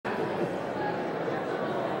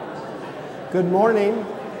Good morning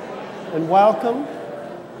and welcome.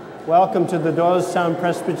 Welcome to the Doylestown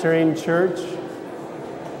Presbyterian Church.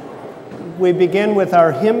 We begin with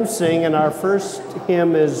our hymn sing, and our first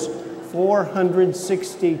hymn is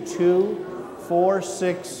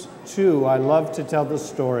 462. I love to tell the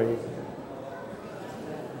story.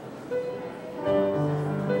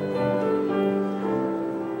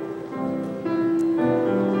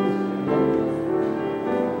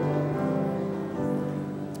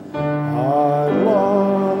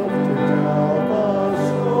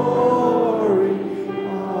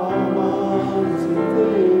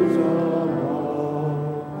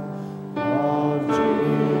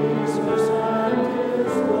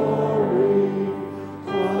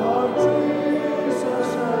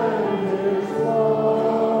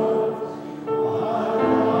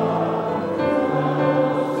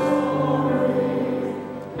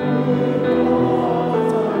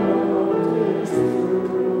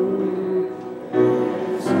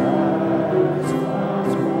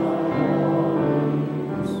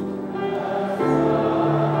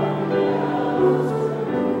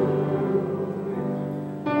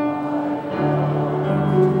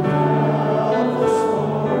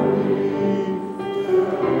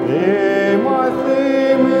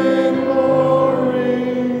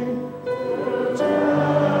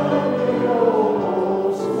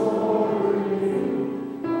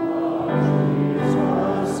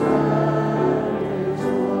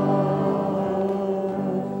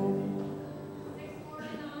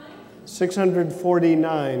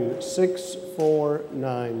 (649).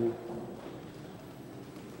 649.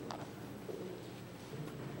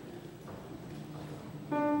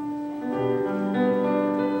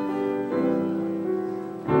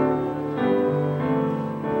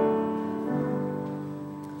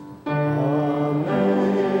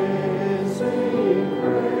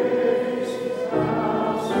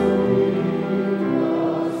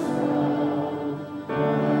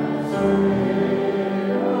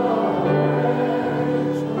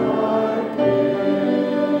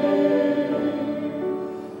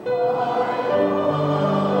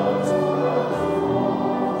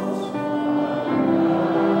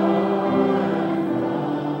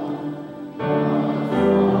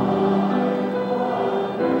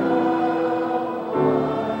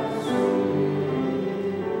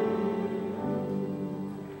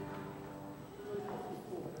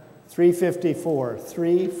 (354).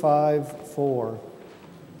 354.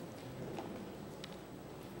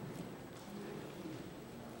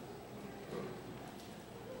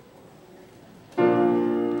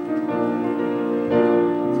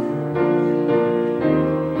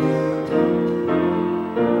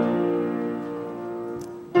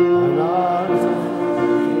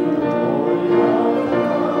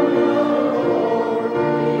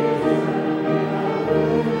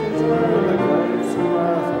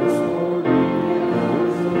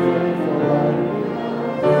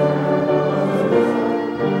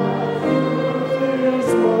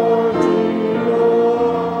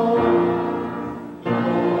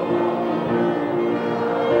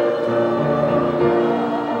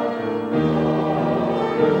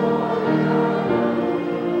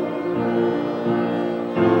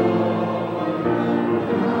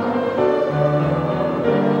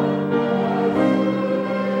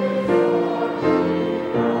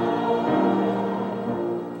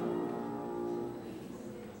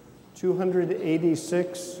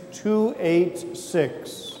 (286).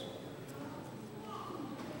 286.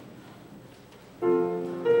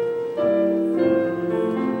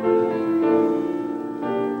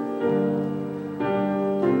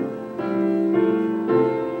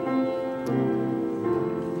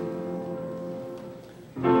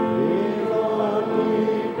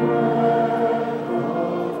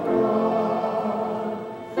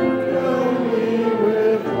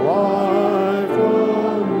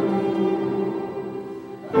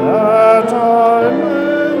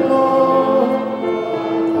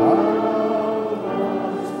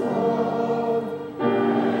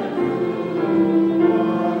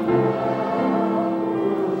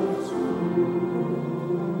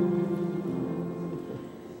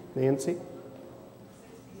 Nancy?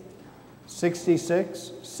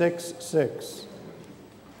 66. 66.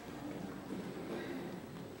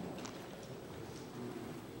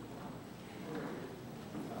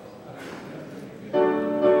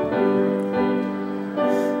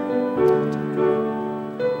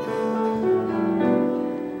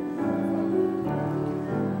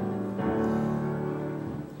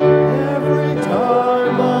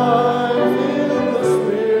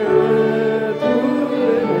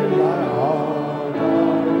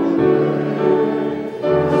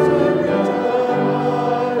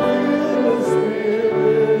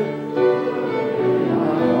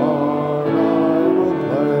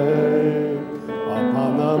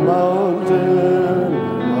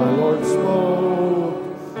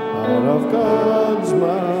 of God's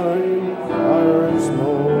mind, fire and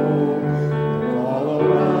smoke, and all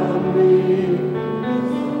around me,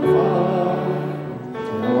 fire,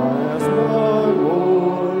 till I ask my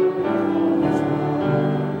Lord.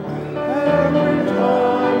 Every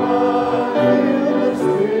time I feel the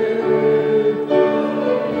Spirit, my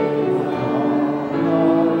heart I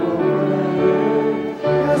will pray.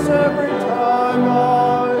 Yes, every time I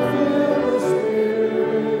feel the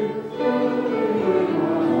Spirit,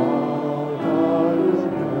 my heart I will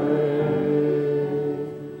pray.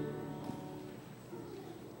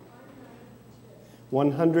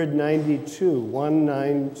 192,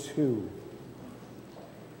 192.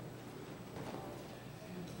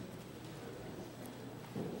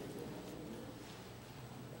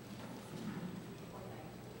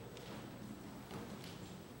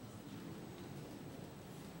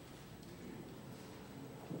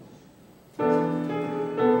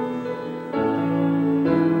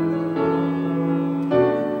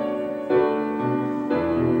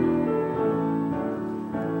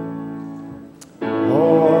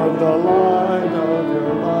 Lord, the light of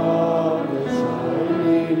your love is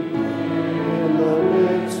shining in the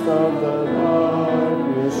midst of the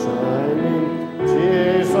darkness shining.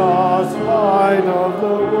 Jesus, light of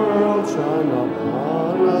the world, shine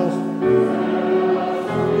upon us.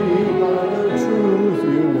 Free by the truth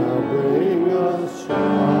you now bring us.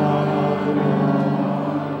 Shine on me.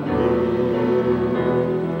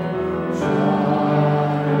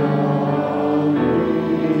 Shine on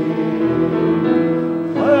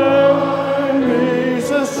me.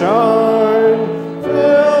 Jesus, shine,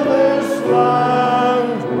 fill this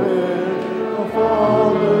land with the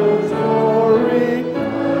Father's glory.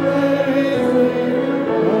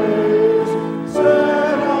 Praise,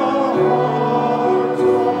 set our hearts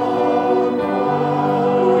on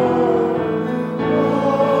fire.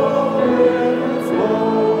 Oh, river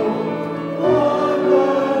flow on the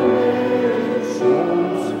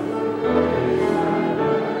nations.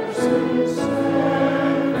 Mercy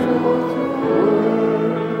send forth your word.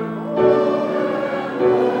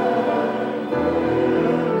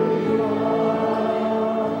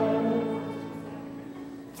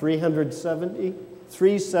 370,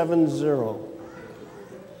 370.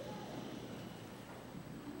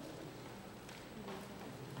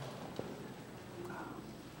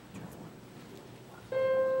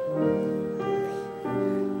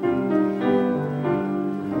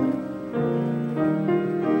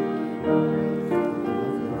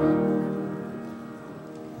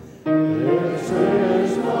 This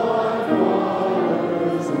is my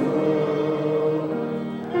Father's will,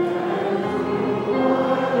 and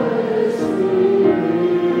I receive.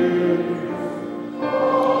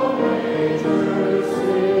 All nature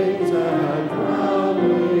sings and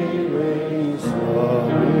proudly rings the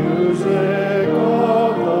music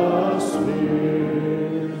of the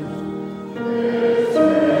spheres. This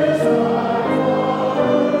is my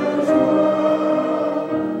Father's world.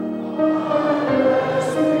 I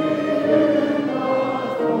rest within the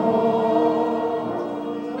thought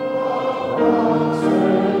of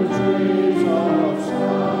centuries of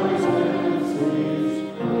skies and seas,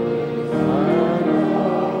 and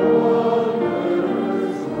the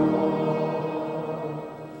wonders wrought.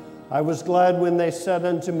 I was glad when they said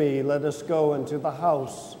unto me, let us go into the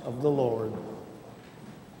house of the Lord.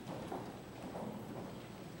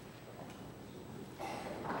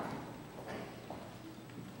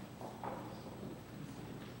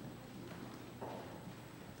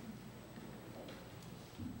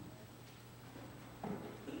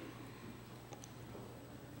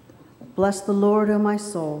 Bless the Lord, O my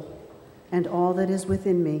soul, and all that is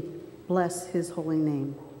within me. Bless his holy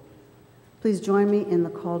name. Please join me in the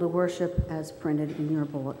call to worship as printed in your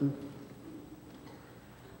bulletin.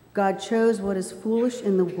 God chose what is foolish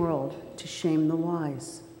in the world to shame the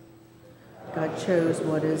wise. God chose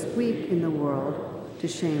what is weak in the world to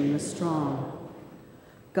shame the strong.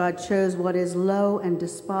 God chose what is low and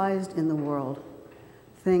despised in the world,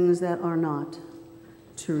 things that are not,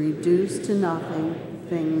 to reduce to nothing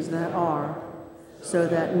things that are, so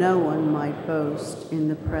that no one might boast in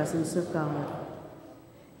the presence of God.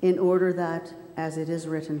 In order that, as it is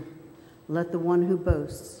written, let the one who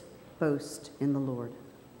boasts, boast in the Lord.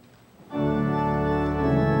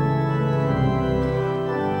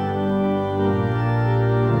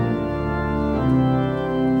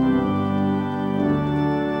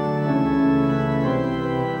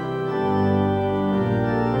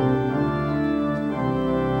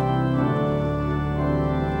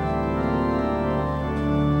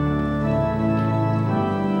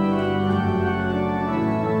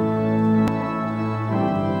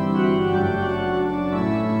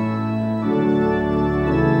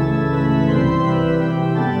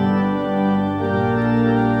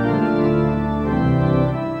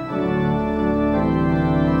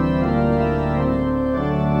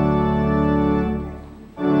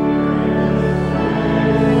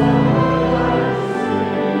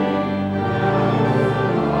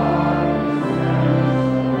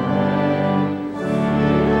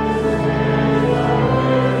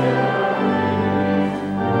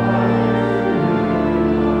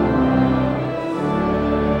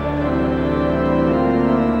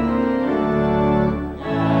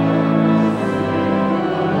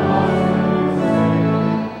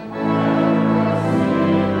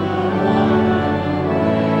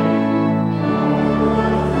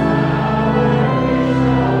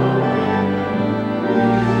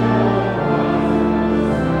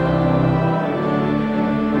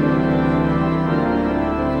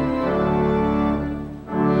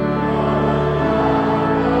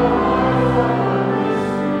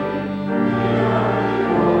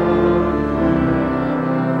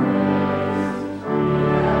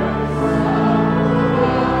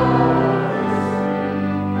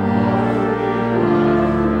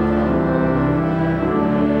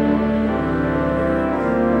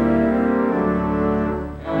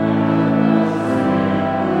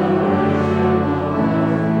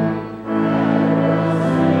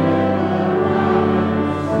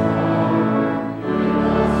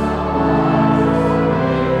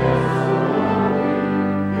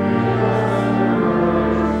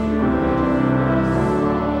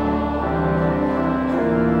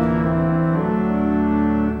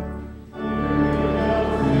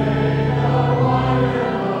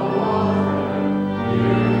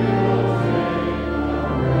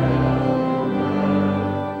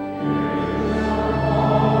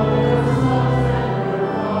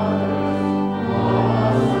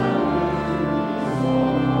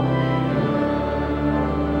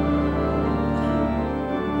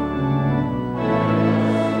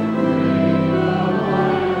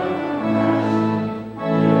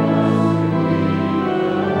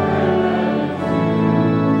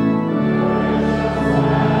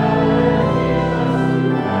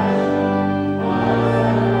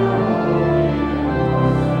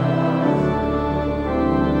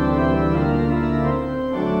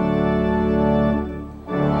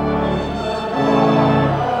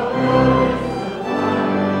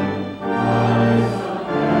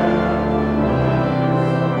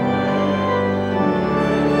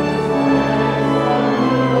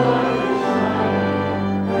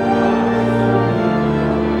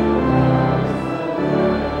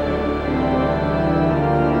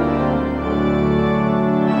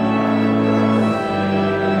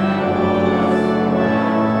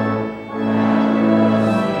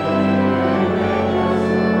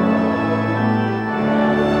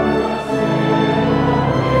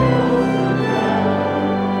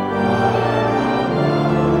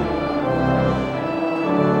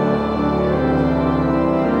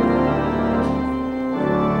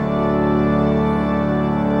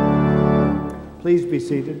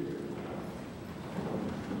 seated.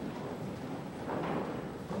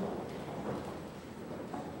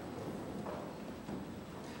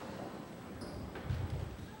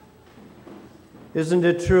 Isn't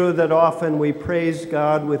it true that often we praise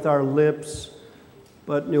God with our lips,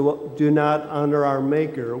 but do not honor our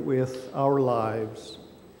Maker with our lives?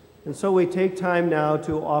 And so we take time now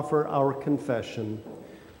to offer our confession.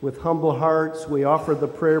 With humble hearts, we offer the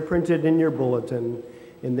prayer printed in your bulletin,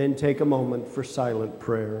 and then take a moment for silent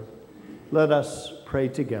prayer. Let us pray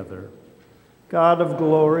together. God of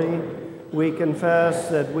glory, we confess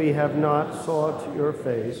that we have not sought your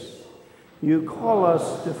face. You call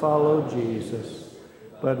us to follow Jesus,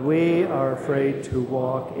 but we are afraid to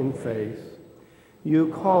walk in faith. You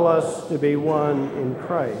call us to be one in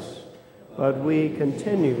Christ, but we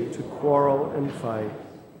continue to quarrel and fight.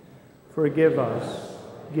 Forgive us,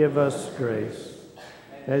 give us grace.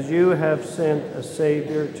 As you have sent a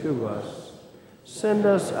Savior to us, send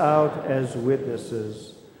us out as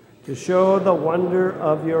witnesses to show the wonder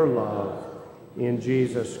of your love in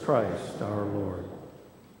Jesus Christ our Lord.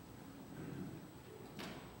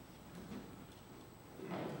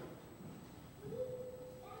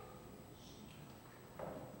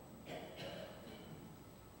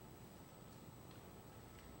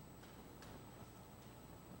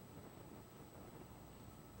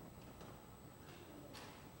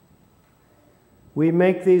 We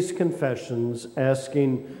make these confessions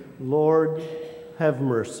asking, Lord, have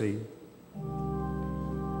mercy.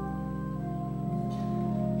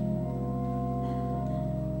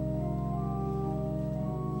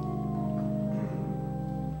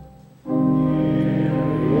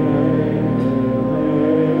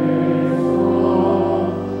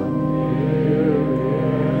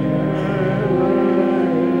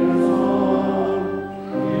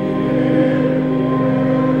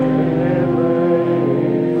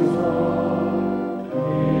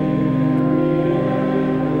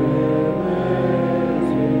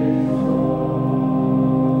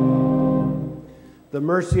 The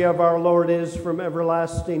mercy of our Lord is from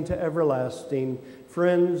everlasting to everlasting.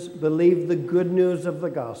 Friends, believe the good news of the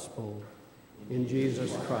gospel. In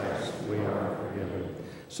Jesus Christ we are forgiven.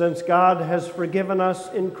 Since God has forgiven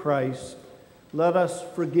us in Christ, let us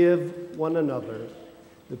forgive one another.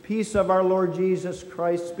 The peace of our Lord Jesus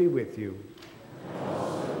Christ be with you.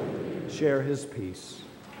 Share his peace.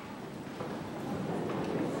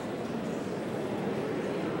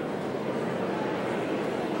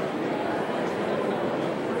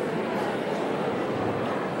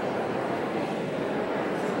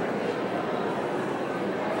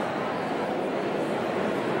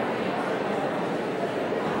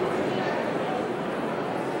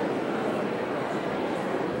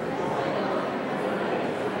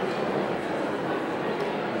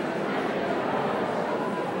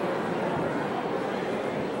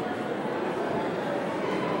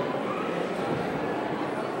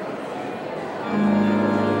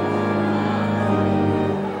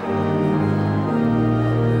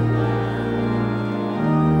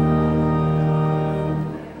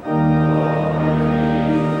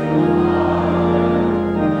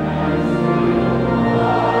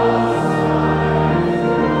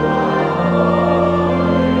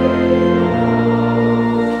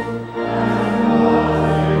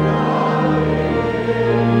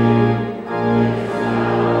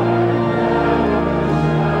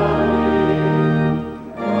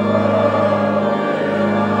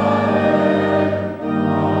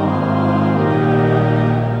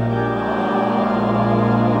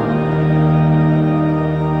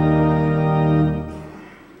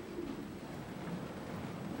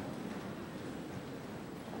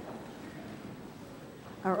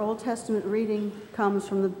 Testament reading comes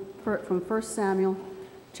from 1 Samuel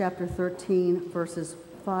chapter 13, verses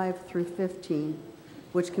 5 through 15,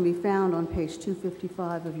 which can be found on page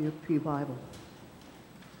 255 of your Pew Bible.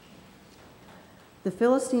 The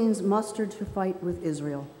Philistines mustered to fight with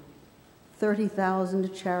Israel,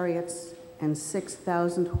 30,000 chariots and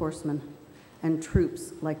 6,000 horsemen, and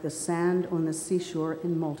troops like the sand on the seashore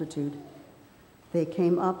in multitude. They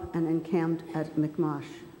came up and encamped at Michmash,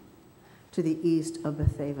 to the east of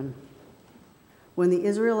Bethaven. When the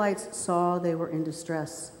Israelites saw they were in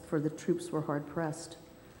distress, for the troops were hard pressed,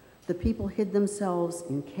 the people hid themselves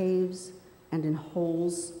in caves and in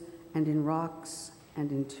holes and in rocks and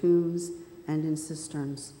in tombs and in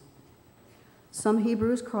cisterns. Some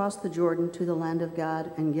Hebrews crossed the Jordan to the land of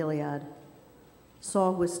Gad and Gilead.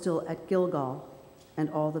 Saul was still at Gilgal, and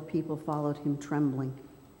all the people followed him trembling.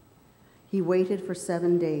 He waited for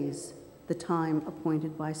 7 days, the time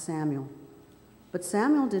appointed by Samuel. But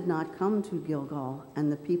Samuel did not come to Gilgal,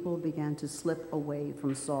 and the people began to slip away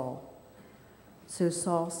from Saul. So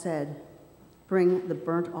Saul said, "Bring the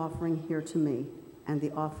burnt offering here to me, and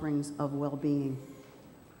the offerings of well-being."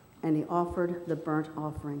 And he offered the burnt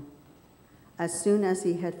offering. As soon as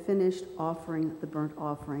he had finished offering the burnt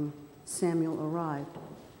offering, Samuel arrived,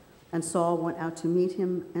 and Saul went out to meet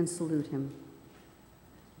him and salute him.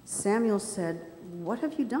 Samuel said, "What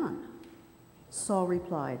have you done?" Saul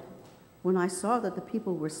replied, "When I saw that the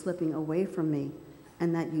people were slipping away from me,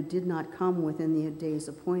 and that you did not come within the days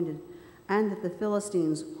appointed, and that the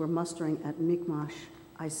Philistines were mustering at Michmash,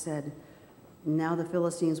 I said, 'Now the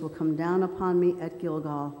Philistines will come down upon me at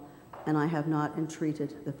Gilgal,' and I have not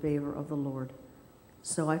entreated the favor of the Lord.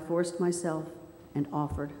 So I forced myself and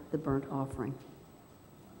offered the burnt offering."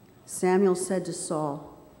 Samuel said to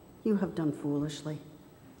Saul, "You have done foolishly.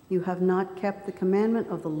 You have not kept the commandment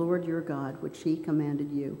of the Lord your God, which he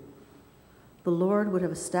commanded you. The Lord would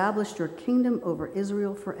have established your kingdom over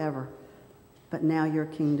Israel forever, but now your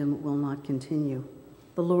kingdom will not continue.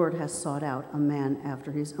 The Lord has sought out a man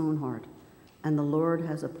after his own heart, and the Lord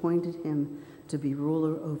has appointed him to be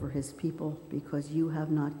ruler over his people, because you have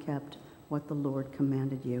not kept what the Lord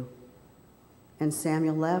commanded you." And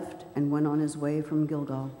Samuel left and went on his way from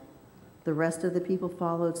Gilgal. The rest of the people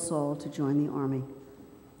followed Saul to join the army.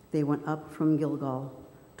 They went up from Gilgal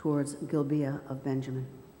towards Gibeah of Benjamin.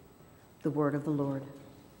 The word of the Lord.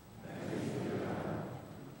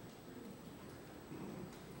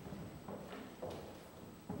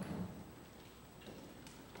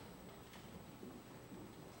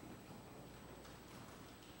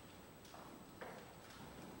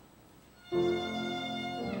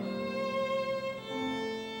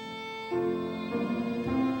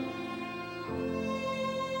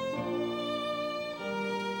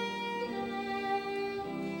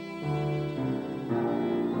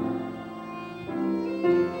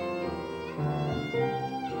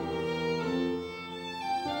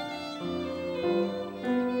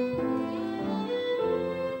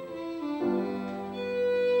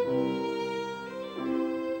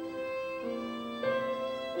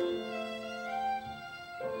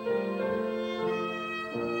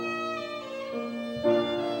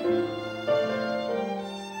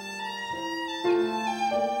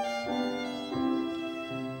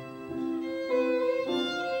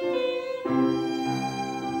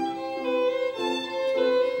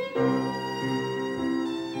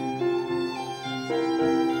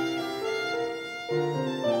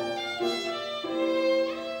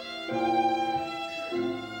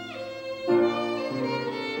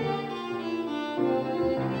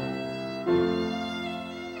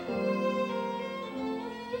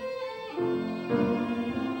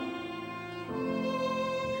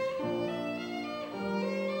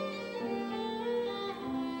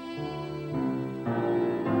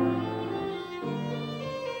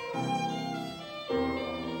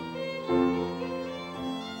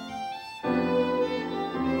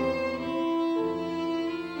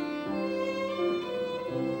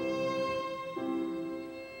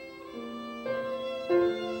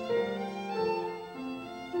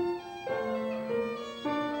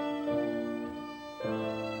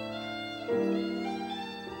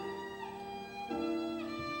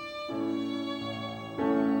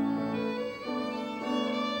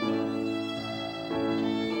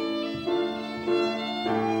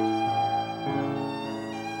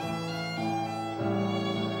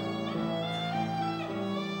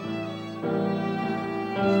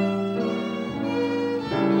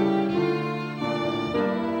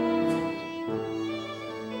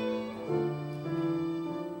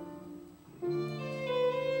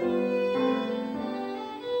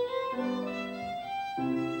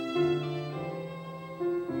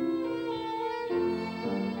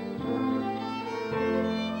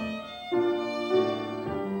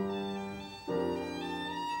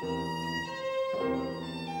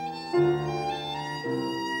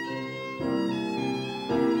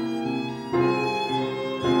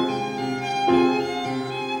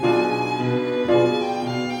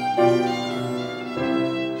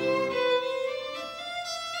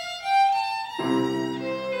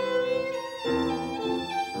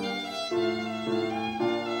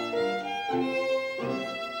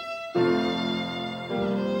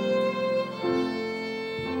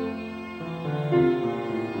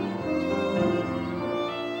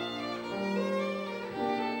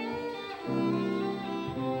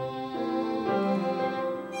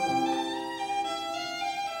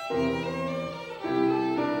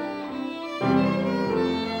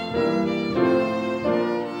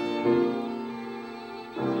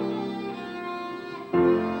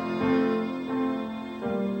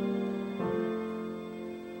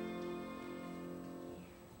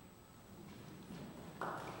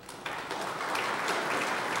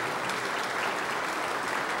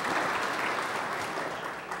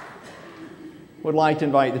 Would like to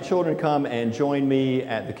invite the children to come and join me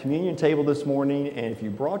at the communion table this morning. And if you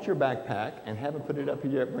brought your backpack and haven't put it up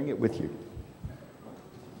here yet, bring it with you.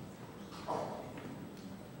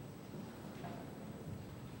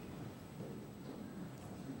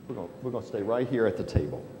 We're going to stay right here at the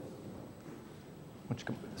table. Why don't you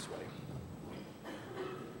come this way?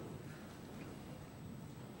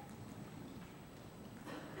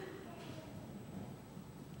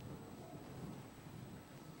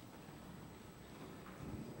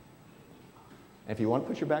 If you want to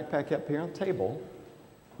put your backpack up here on the table,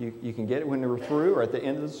 you can get it when we're through or at the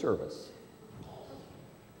end of the service.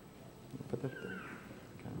 Put that there.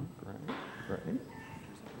 Okay, great.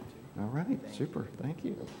 All right, super. Thank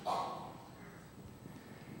you.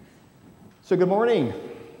 So good morning.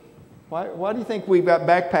 Why do you think we've got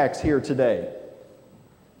backpacks here today?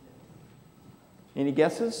 Any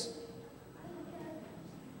guesses?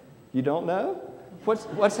 You don't know?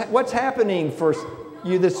 What's happening for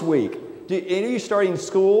you this week? Are you starting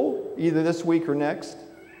school either this week or next?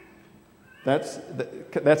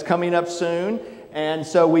 That's coming up soon. And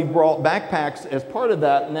so we brought backpacks as part of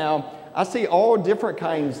that. Now, I see all different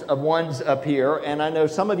kinds of ones up here, and I know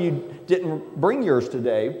some of you didn't bring yours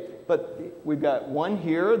today, but we've got one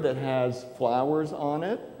here that has flowers on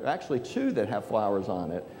it. Actually, two that have flowers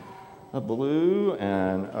on it. A blue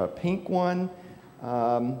and a pink one.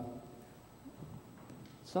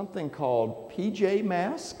 Something called PJ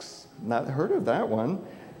masks. Not heard of that one.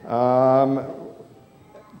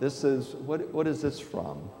 This is, what is this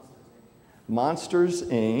from? Monsters,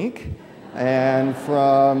 Inc. And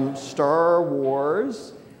from Star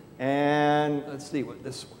Wars. And let's see what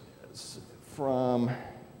this one is. From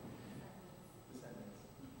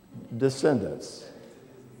Descendants.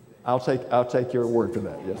 I'll take your word for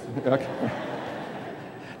that, yes. Okay.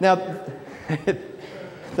 Now,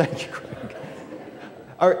 thank you, Craig.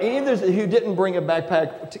 Are any of those who didn't bring a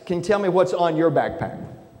backpack, can you tell me what's on your backpack?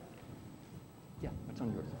 Yeah, what's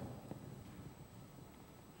on yours?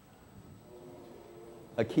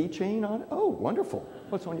 A keychain on it? Oh, wonderful.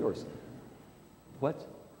 What's on yours? What?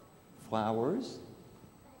 Flowers?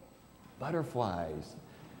 Butterflies?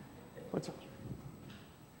 What's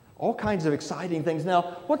all kinds of exciting things.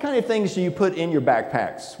 Now, what kind of things do you put in your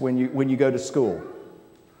backpacks when you go to school?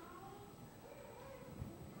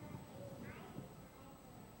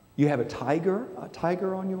 You have a tiger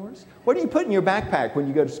on yours? What do you put in your backpack when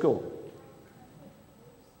you go to school?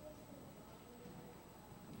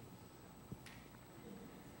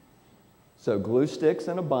 So glue sticks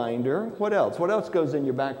and a binder. What else? What else goes in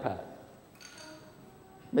your backpack?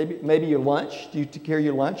 Maybe your lunch. Do you carry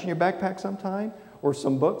your lunch in your backpack sometime? Or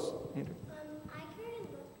some books? Andrew? I carry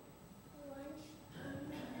lunch in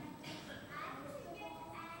my backpack.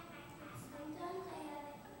 Sometimes I have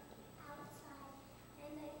it outside,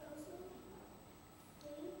 and I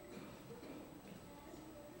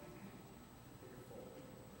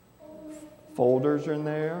also think Folders are in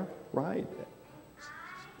there, right?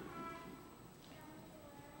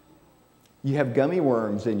 You have gummy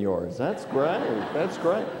worms in yours. That's great. That's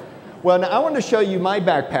great. Well, now I want to show you my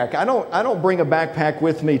backpack. I don't bring a backpack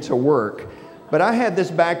with me to work, but I have this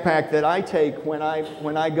backpack that I take when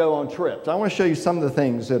I go on trips. I want to show you some of the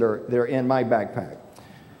things that are in my backpack.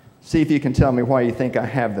 See if you can tell me why you think I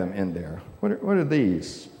have them in there. What are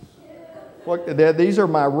these? These are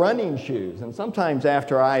my running shoes, and sometimes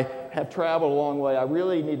after I have traveled a long way, I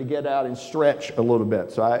really need to get out and stretch a little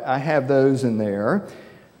bit. So I have those in there.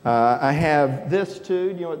 I have this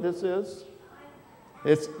too. Do you know what this is?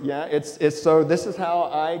 So this is how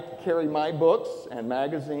I carry my books and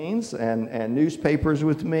magazines and newspapers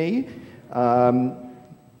with me.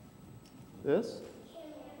 This?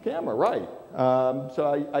 Camera, right.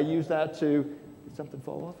 So I use that to, did something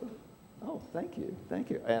fall off of it? Oh, thank you.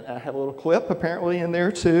 And I have a little clip apparently in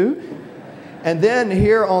there too. And then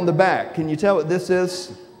here on the back, can you tell what this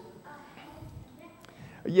is?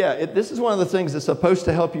 Yeah, this is one of the things that's supposed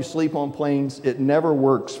to help you sleep on planes. It never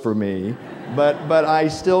works for me, but I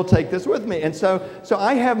still take this with me. And so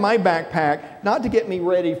I have my backpack not to get me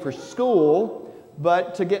ready for school,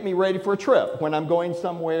 but to get me ready for a trip when I'm going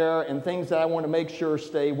somewhere and things that I want to make sure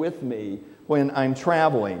stay with me when I'm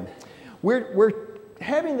traveling. We're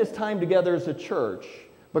having this time together as a church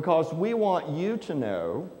because we want you to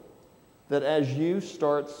know that as you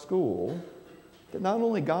start school, that not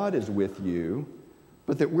only God is with you,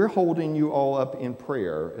 but that we're holding you all up in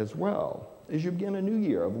prayer as well as you begin a new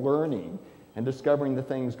year of learning and discovering the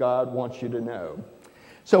things God wants you to know.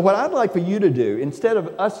 So what I'd like for you to do, instead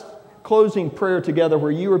of us closing prayer together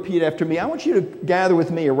where you repeat after me, I want you to gather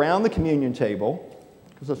with me around the communion table.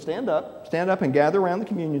 So stand up and gather around the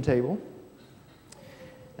communion table.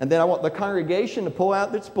 And then I want the congregation to pull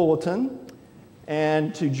out its bulletin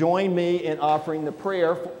and to join me in offering the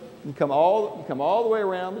prayer. You come all the way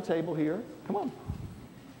around the table here. Come on.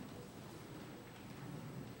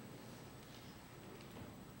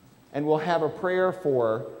 And we'll have a prayer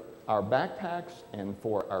for our backpacks and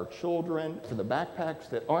for our children, for the backpacks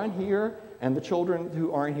that aren't here and the children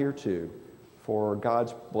who aren't here too, for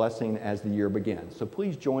God's blessing as the year begins. So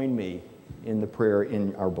please join me in the prayer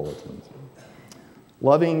in our bulletins.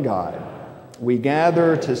 Loving God, we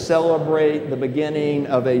gather to celebrate the beginning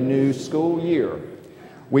of a new school year.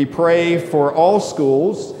 We pray for all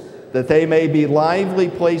schools that they may be lively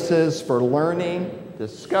places for learning,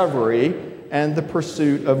 discovery, and the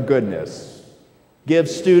pursuit of goodness. Give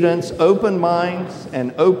students open minds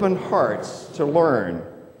and open hearts to learn.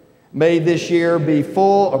 May this year be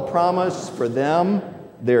full of promise for them,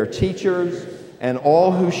 their teachers, and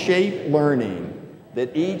all who shape learning,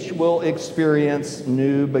 that each will experience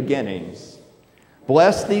new beginnings.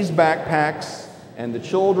 Bless these backpacks and the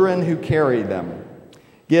children who carry them.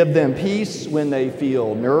 Give them peace when they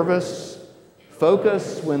feel nervous,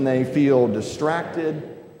 focus when they feel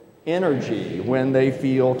distracted, energy when they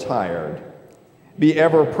feel tired. Be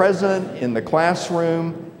ever present in the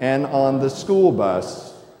classroom and on the school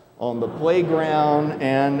bus, on the playground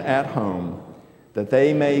and at home, that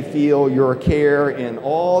they may feel your care in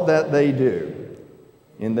all that they do.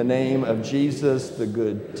 In the name of Jesus, the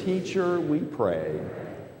good teacher, we pray.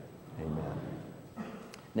 Amen.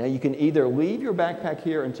 Now you can either leave your backpack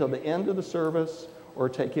here until the end of the service or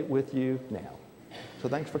take it with you now. So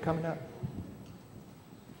thanks for coming up.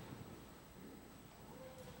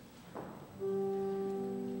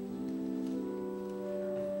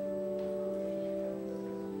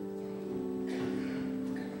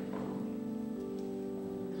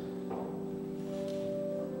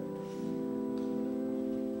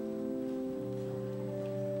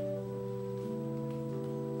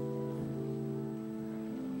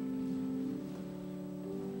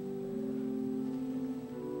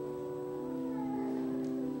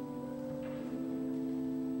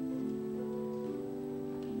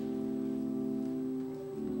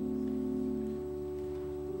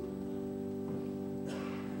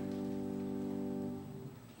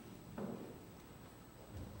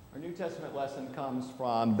 New Testament lesson comes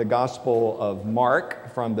from the Gospel of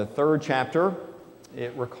Mark, from the 3rd chapter.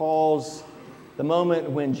 It recalls the moment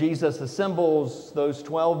when Jesus assembles those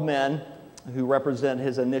 12 men who represent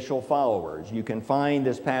his initial followers. You can find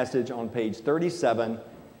this passage on page 37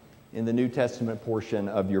 in the New Testament portion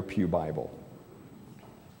of your pew Bible.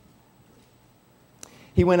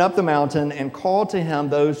 He went up the mountain and called to him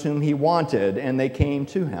those whom he wanted, and they came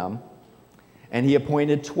to him. And he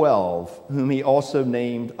appointed 12, whom he also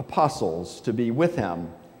named apostles, to be with him,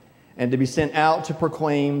 and to be sent out to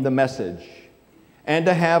proclaim the message, and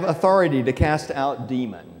to have authority to cast out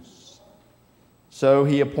demons. So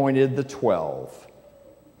he appointed the 12,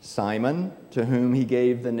 Simon, to whom he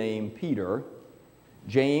gave the name Peter,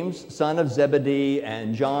 James, son of Zebedee,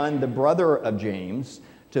 and John, the brother of James,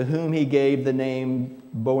 to whom he gave the name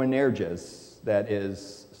Boanerges, that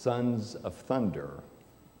is, sons of thunder,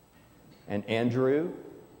 and Andrew,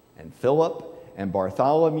 and Philip, and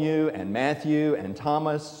Bartholomew, and Matthew, and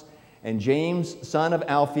Thomas, and James, son of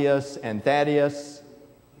Alphaeus, and Thaddeus,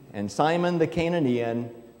 and Simon the Cananean,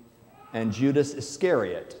 and Judas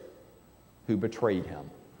Iscariot, who betrayed him.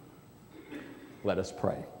 Let us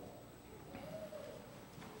pray.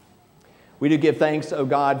 We do give thanks, O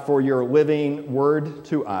God, for your living word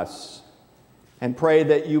to us, and pray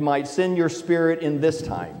that you might send your Spirit in this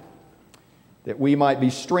time, that we might be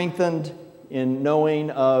strengthened in knowing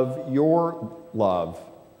of your love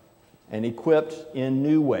and equipped in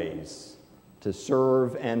new ways to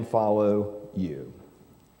serve and follow you.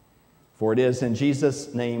 For it is in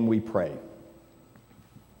Jesus' name we pray.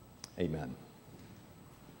 Amen.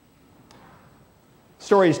 The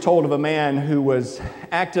story is told of a man who was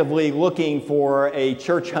actively looking for a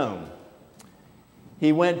church home.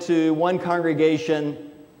 He went to one congregation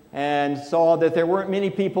and saw that there weren't many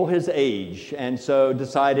people his age, and so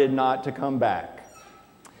decided not to come back.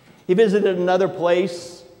 He visited another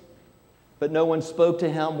place, but no one spoke to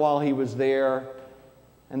him while he was there,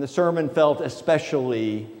 and the sermon felt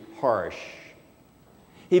especially harsh.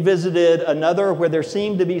 He visited another where there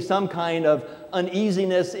seemed to be some kind of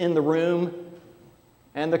uneasiness in the room,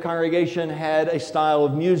 and the congregation had a style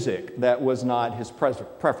of music that was not his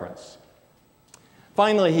preference.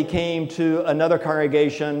 Finally, he came to another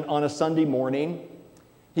congregation on a Sunday morning.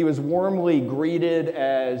 He was warmly greeted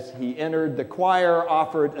as he entered. The choir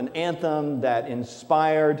offered an anthem that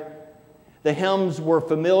inspired. The hymns were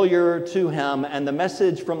familiar to him, and the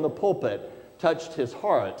message from the pulpit touched his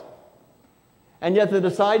heart. And yet the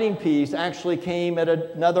deciding piece actually came at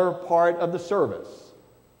another part of the service.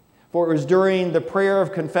 For it was during the prayer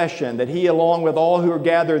of confession that he, along with all who were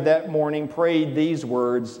gathered that morning, prayed these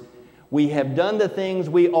words, "We have done the things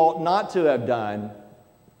we ought not to have done,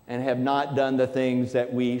 and have not done the things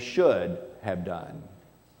that we should have done."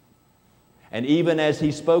 And even as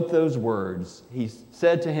he spoke those words, he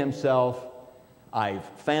said to himself, "I've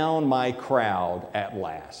found my crowd at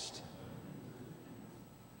last."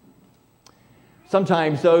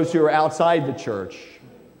 Sometimes those who are outside the church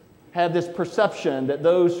have this perception that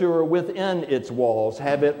those who are within its walls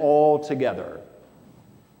have it all together.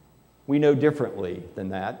 We know differently than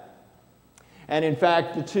that. And in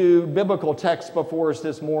fact, the two biblical texts before us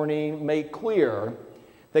this morning make clear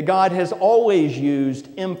that God has always used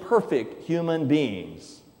imperfect human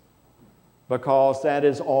beings because that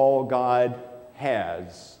is all God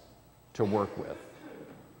has to work with.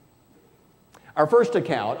 Our first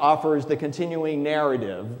account offers the continuing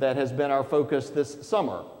narrative that has been our focus this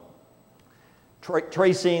summer,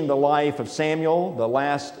 tracing the life of Samuel, the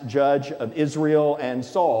last judge of Israel, and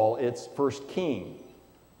Saul, its first king.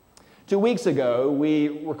 2 weeks ago, we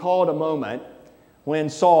recalled a moment when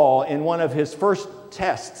Saul, in one of his first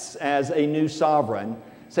tests as a new sovereign,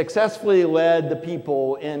 successfully led the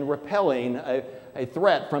people in repelling a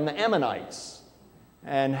threat from the Ammonites,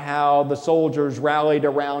 and how the soldiers rallied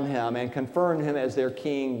around him and confirmed him as their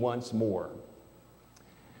king once more.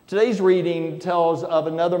 Today's reading tells of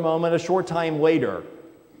another moment a short time later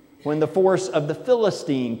when the force of the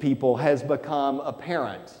Philistine people has become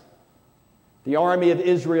apparent. The army of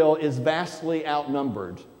Israel is vastly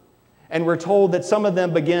outnumbered, and we're told that some of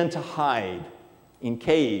them begin to hide in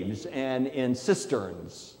caves and in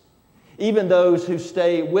cisterns. Even those who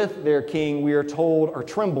stay with their king, we are told, are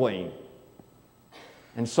trembling.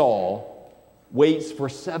 And Saul waits for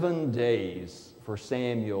 7 days for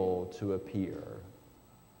Samuel to appear.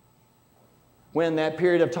 When that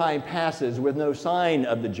period of time passes with no sign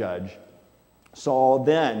of the judge, Saul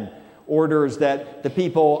then orders that the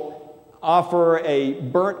people offer a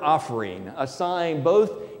burnt offering, a sign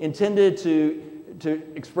both intended to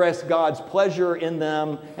express God's pleasure in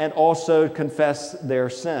them and also confess their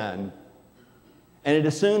sin. And it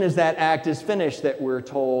is as soon as that act is finished that we're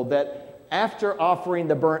told that after offering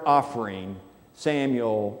the burnt offering,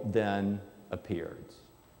 Samuel then appears.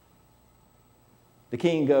 The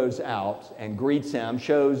king goes out and greets him,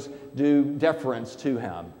 shows due deference to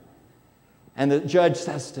him. And the judge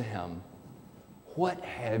says to him, "What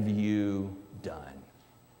have you done?"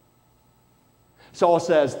 Saul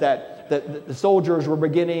says that the soldiers were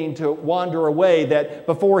beginning to wander away, that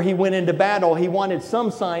before he went into battle, he wanted some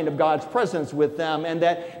sign of God's presence with them, and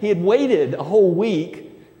that he had waited a whole week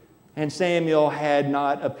and Samuel had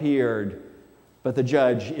not appeared. But the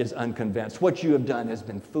judge is unconvinced. "What you have done has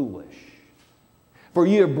been foolish. For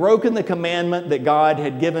you have broken the commandment that God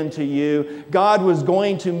had given to you. God was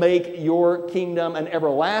going to make your kingdom an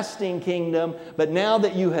everlasting kingdom, but now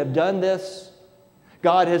that you have done this,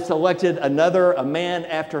 God has selected a man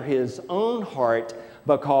after his own heart,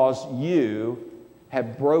 because you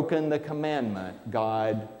have broken the commandment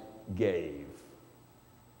God gave."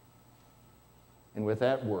 And with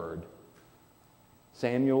that word,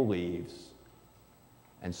 Samuel leaves,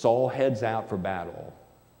 and Saul heads out for battle,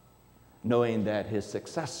 knowing that his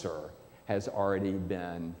successor has already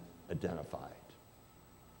been identified.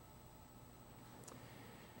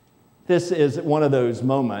 This is one of those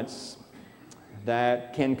moments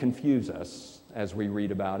that can confuse us as we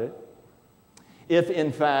read about it. If,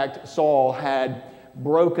 in fact, Saul had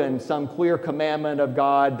broken some clear commandment of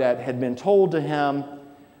God that had been told to him,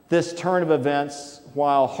 this turn of events,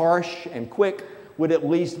 while harsh and quick, would at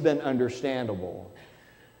least been understandable.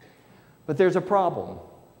 But there's a problem.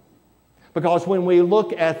 Because when we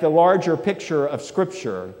look at the larger picture of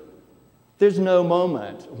Scripture, there's no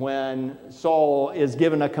moment when Saul is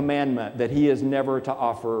given a commandment that he is never to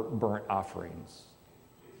offer burnt offerings.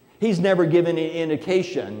 He's never given any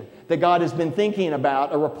indication that God has been thinking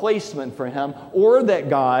about a replacement for him, or that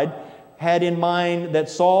God had in mind that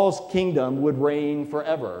Saul's kingdom would reign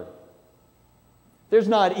forever. There's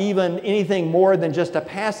not even anything more than just a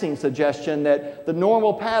passing suggestion that the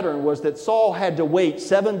normal pattern was that Saul had to wait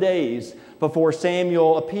 7 days before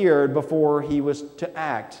Samuel appeared, before he was to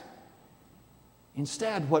act.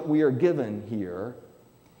 Instead, what we are given here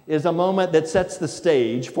is a moment that sets the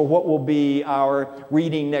stage for what will be our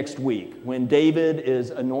reading next week, when David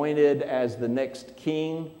is anointed as the next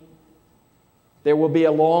king. There will be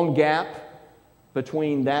a long gap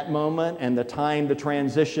between that moment and the time the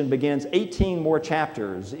transition begins. 18 more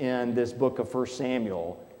chapters in this book of 1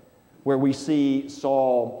 Samuel, where we see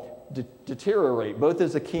Saul deteriorate, both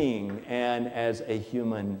as a king and as a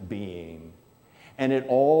human being. And it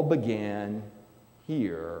all began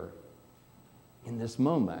here in this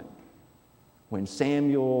moment when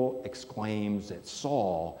Samuel exclaims that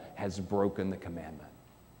Saul has broken the commandment.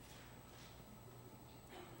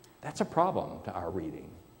 That's a problem to our reading.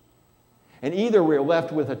 And either we're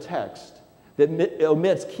left with a text that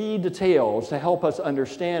omits key details to help us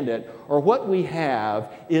understand it, or what we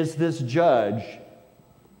have is this judge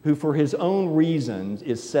who, for his own reasons,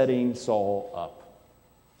 is setting Saul up.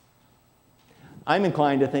 I'm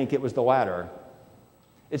inclined to think it was the latter.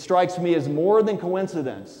 It strikes me as more than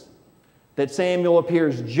coincidence that Samuel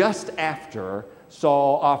appears just after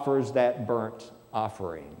Saul offers that burnt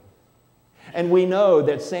offering. And we know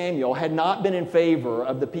that Samuel had not been in favor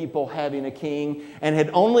of the people having a king and had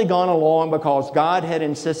only gone along because God had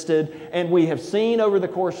insisted. And we have seen over the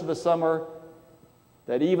course of the summer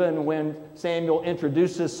that even when Samuel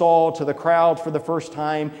introduces Saul to the crowd for the first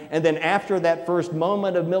time, and then after that first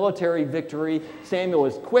moment of military victory, Samuel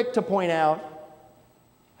is quick to point out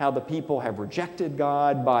how the people have rejected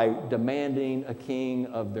God by demanding a king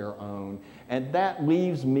of their own. And that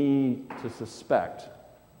leaves me to suspect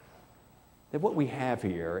that what we have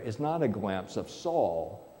here is not a glimpse of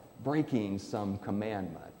Saul breaking some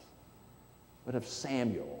commandment, but of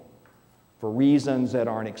Samuel, for reasons that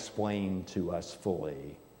aren't explained to us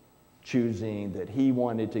fully, choosing that he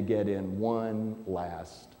wanted to get in one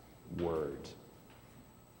last word.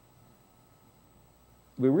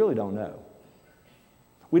 We really don't know.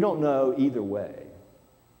 We don't know either way.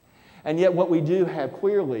 And yet what we do have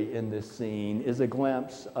clearly in this scene is a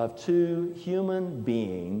glimpse of two human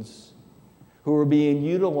beings who are being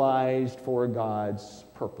utilized for God's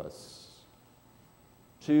purpose.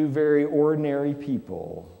 Two very ordinary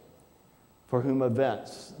people for whom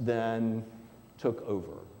events then took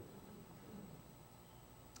over.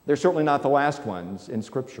 They're certainly not the last ones in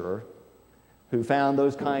Scripture who found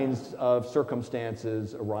those kinds of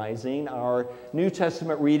circumstances arising. Our New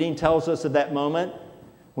Testament reading tells us at that moment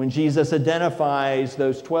when Jesus identifies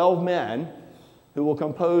those 12 men who will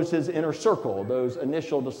compose his inner circle, those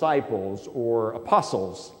initial disciples or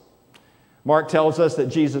apostles. Mark tells us that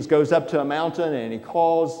Jesus goes up to a mountain and he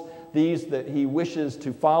calls these that he wishes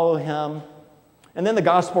to follow him. And then the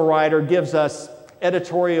gospel writer gives us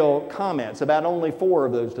editorial comments about only 4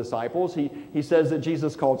 of those disciples. He says that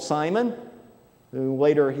Jesus called Simon, who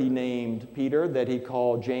later he named Peter, that he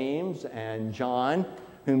called James and John,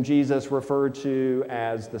 whom Jesus referred to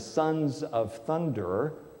as the sons of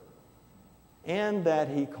thunder, and that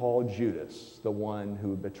he called Judas, the one who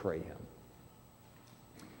would betray him.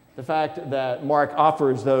 The fact that Mark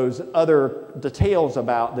offers those other details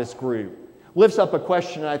about this group lifts up a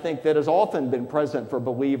question, I think, that has often been present for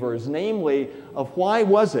believers, namely, of why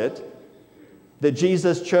was it that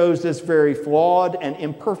Jesus chose this very flawed and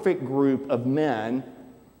imperfect group of men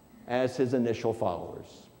as his initial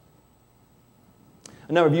followers.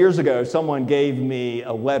 A number of years ago, someone gave me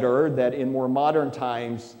a letter that in more modern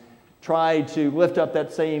times tried to lift up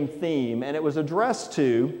that same theme, and it was addressed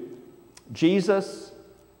to Jesus,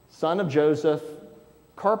 son of Joseph,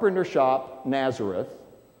 carpenter shop, Nazareth,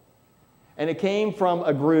 and it came from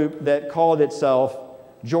a group that called itself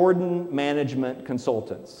Jordan Management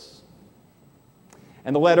Consultants.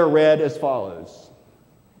 And the letter read as follows: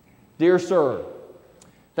 Dear Sir,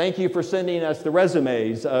 thank you for sending us the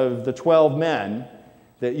resumes of the 12 men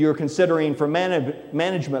that you're considering for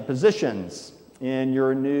management positions in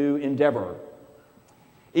your new endeavor.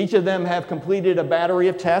 Each of them have completed a battery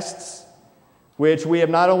of tests, which we have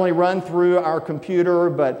not only run through our computer,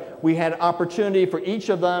 but we had opportunity for each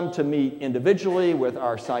of them to meet individually with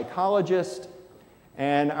our psychologist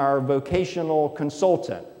and our vocational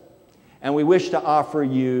consultant. And we wish to offer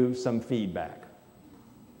you some feedback.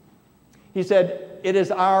 He said, it is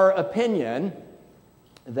our opinion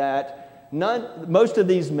that most of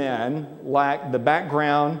these men lack the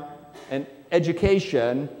background and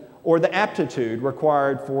education or the aptitude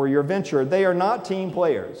required for your venture. They are not team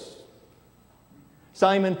players.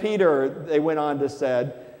 Simon Peter, they went on to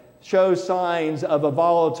say, shows signs of a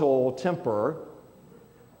volatile temper.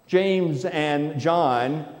 James and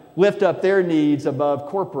John lift up their needs above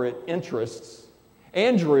corporate interests.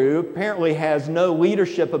 Andrew apparently has no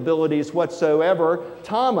leadership abilities whatsoever.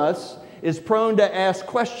 Thomas is prone to ask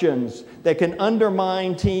questions that can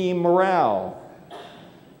undermine team morale.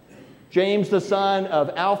 James, the son of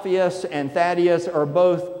Alphaeus and Thaddeus, are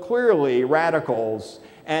both clearly radicals.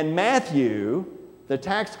 And Matthew, the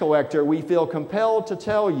tax collector, we feel compelled to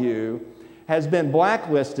tell you, has been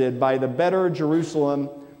blacklisted by the Broader Jerusalem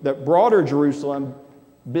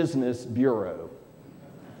Business Bureau.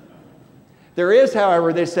 There is,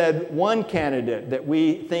 however, they said, one candidate that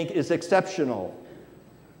we think is exceptional.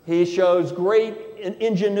 He shows great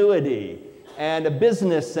ingenuity and a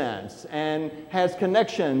business sense and has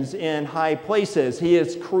connections in high places. He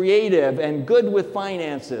is creative and good with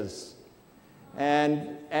finances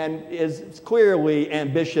and is clearly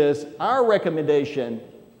ambitious. Our recommendation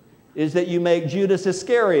is that you make Judas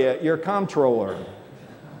Iscariot your comptroller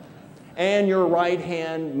and your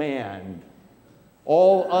right-hand man.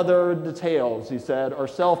 All other details, he said, are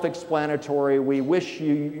self-explanatory. We wish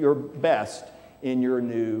you your best in your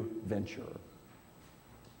new venture.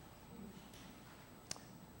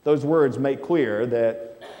 Those words make clear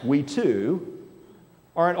that we too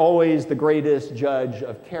aren't always the greatest judge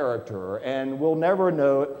of character, and we'll never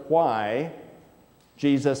know why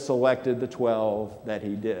Jesus selected the 12 that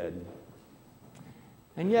he did.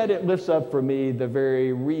 And yet it lifts up for me the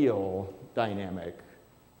very real dynamic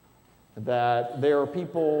that there are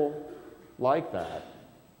people like that,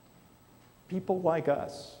 people like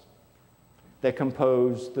us, that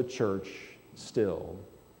compose the church still.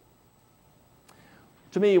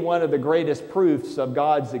 To me, one of the greatest proofs of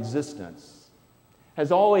God's existence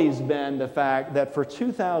has always been the fact that for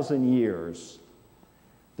 2,000 years,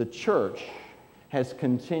 the church has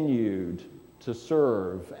continued to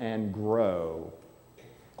serve and grow,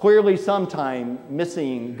 clearly sometimes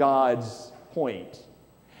missing God's point,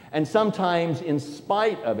 and sometimes in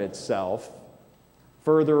spite of itself,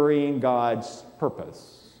 furthering God's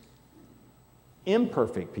purpose.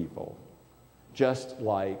 Imperfect people, just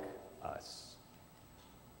like us.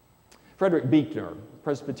 Frederick Buechner,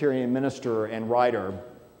 Presbyterian minister and writer,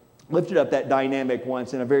 lifted up that dynamic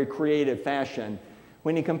once in a very creative fashion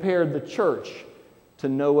when he compared the church to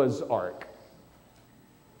Noah's Ark.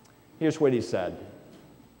 Here's what he said.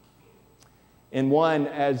 In one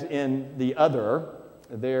as in the other,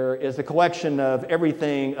 there is a collection of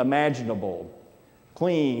everything imaginable,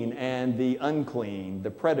 clean and the unclean,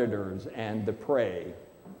 the predators and the prey.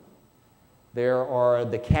 There are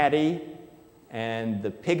the catty and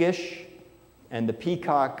the piggish and the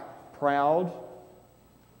peacock proud.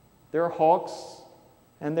 There are hawks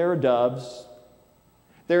and there are doves.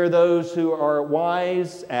 There are those who are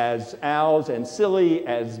wise as owls and silly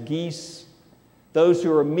as geese, those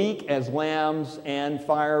who are meek as lambs and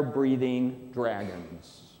fire-breathing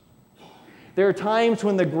dragons. There are times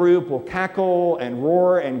when the group will cackle and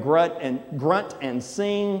roar and grunt and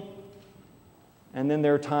sing, and then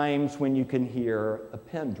there are times when you can hear a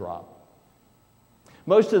pin drop.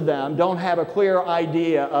 Most of them don't have a clear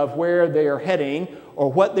idea of where they are heading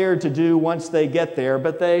or what they're to do once they get there,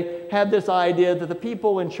 but they have this idea that the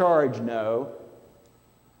people in charge know,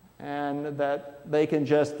 and that they can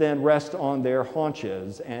just then rest on their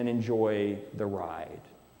haunches and enjoy the ride.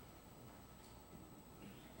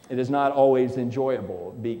 It is not always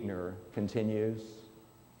enjoyable, Buechner continues.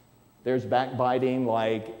 There's backbiting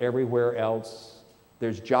like everywhere else.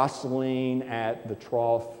 There's jostling at the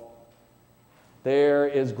trough. There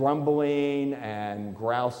is grumbling and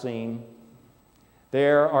grousing.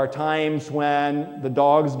 There are times when the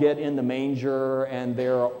dogs get in the manger and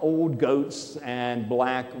there are old goats and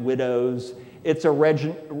black widows. It's a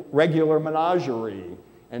regular menagerie,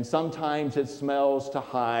 and sometimes it smells to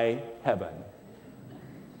high heaven.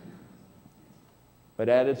 But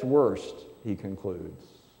at its worst, he concludes,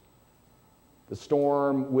 the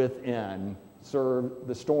storm within,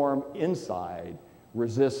 the storm inside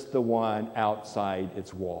resists the one outside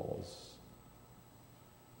its walls.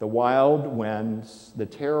 The wild winds, the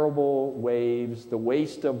terrible waves, the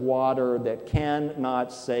waste of water that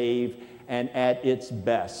cannot save, and at its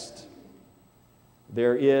best,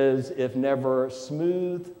 there is, if never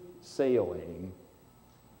smooth sailing,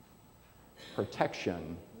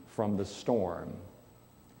 protection from the storm.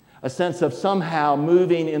 A sense of somehow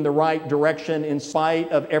moving in the right direction in spite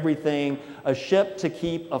of everything, a ship to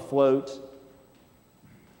keep afloat,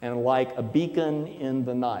 and like a beacon in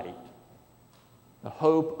the night, the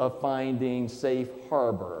hope of finding safe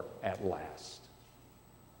harbor at last.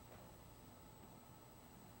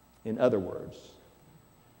 In other words,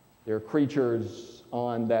 there are creatures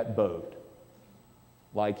on that boat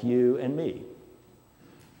like you and me,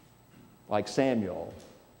 like Samuel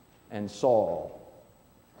and Saul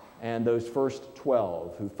and those first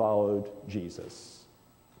 12 who followed Jesus.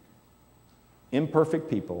 Imperfect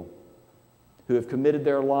people who have committed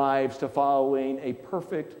their lives to following a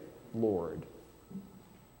perfect Lord,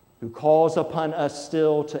 who calls upon us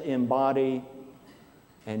still to embody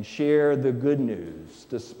and share the good news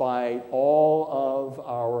despite all of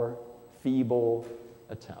our feeble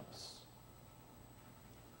attempts,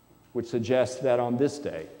 which suggests that on this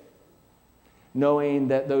day, knowing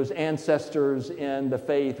that those ancestors in the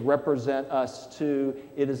faith represent us too,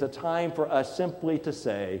 it is a time for us simply to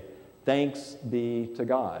say, thanks be to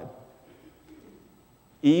God.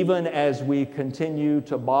 Even as we continue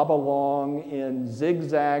to bob along in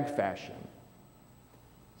zigzag fashion,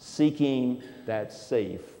 seeking that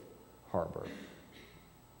safe harbor.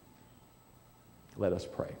 Let us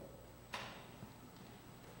pray.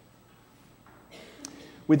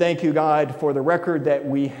 We thank you, God, for the record that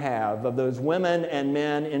we have of those women and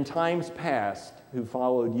men in times past who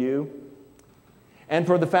followed you, and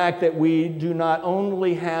for the fact that we do not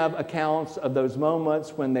only have accounts of those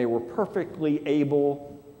moments when they were perfectly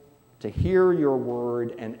able to hear your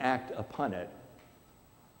word and act upon it,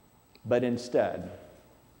 but instead,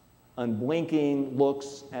 unblinking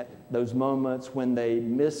looks at those moments when they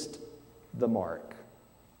missed the mark.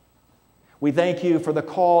 We thank you for the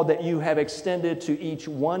call that you have extended to each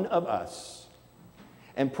one of us,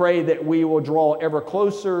 and pray that we will draw ever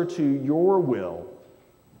closer to your will,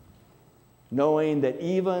 knowing that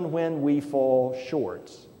even when we fall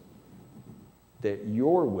short, that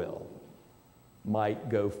your will might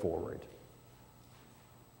go forward.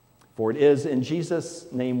 For it is in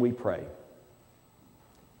Jesus' name we pray.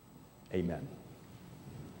 Amen.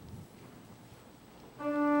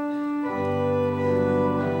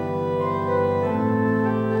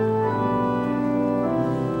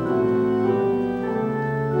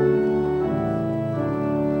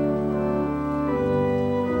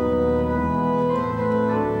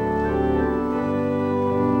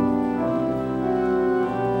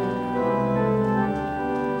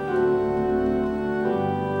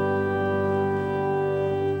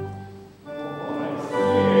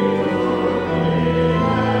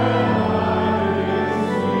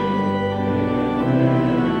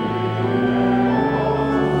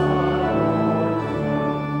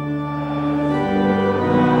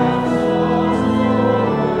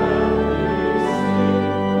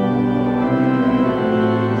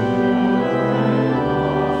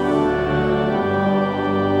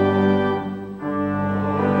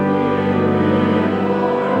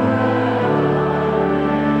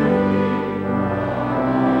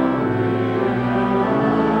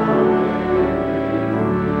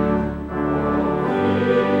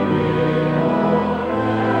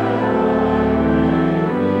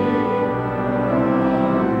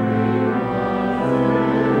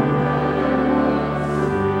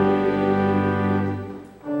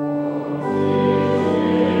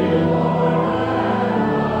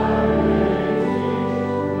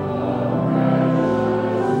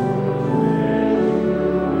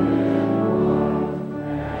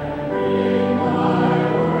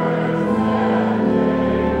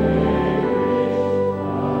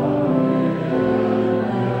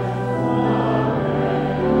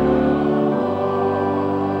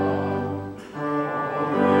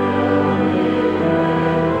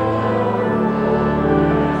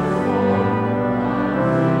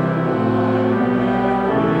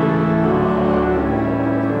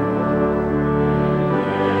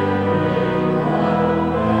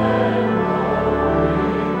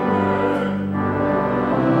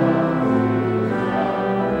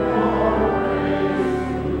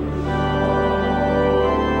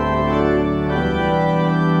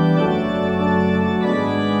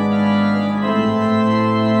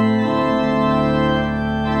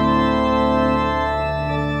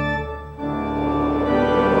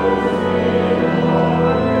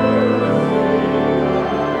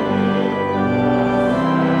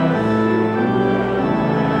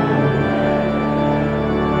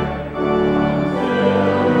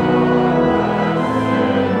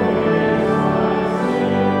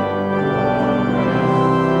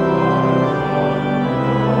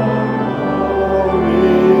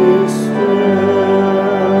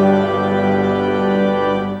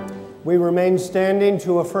 Standing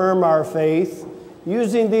to affirm our faith,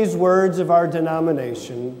 using these words of our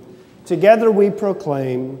denomination, together we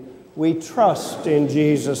proclaim, we trust in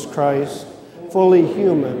Jesus Christ, fully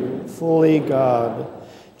human, fully God.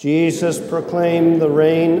 Jesus proclaimed the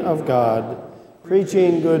reign of God,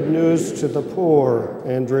 preaching good news to the poor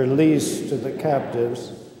and release to the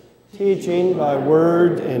captives, teaching by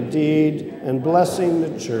word and deed and blessing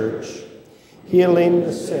the church, healing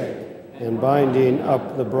the sick and binding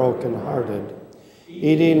up the brokenhearted,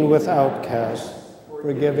 eating with outcasts,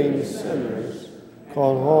 forgiving sinners,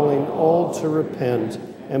 calling all to repent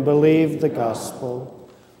and believe the gospel,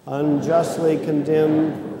 unjustly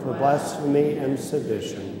condemned for blasphemy and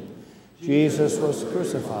sedition. Jesus was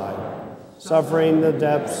crucified, suffering the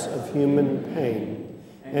depths of human pain,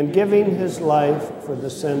 and giving his life for the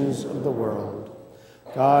sins of the world.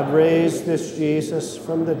 God raised this Jesus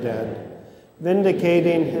from the dead,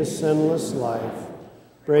 vindicating his sinless life,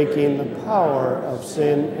 breaking the power of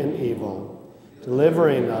sin and evil,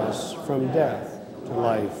 delivering us from death to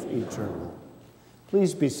life eternal.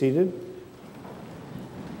 Please be seated.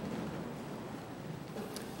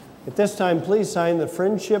 At this time, please sign the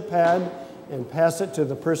friendship pad and pass it to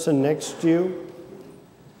the person next to you.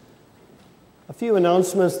 A few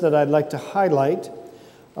announcements that I'd like to highlight.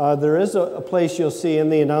 There is a place you'll see in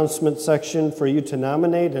the announcement section for you to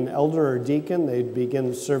nominate an elder or deacon. They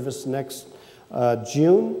begin service next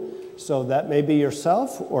June. So that may be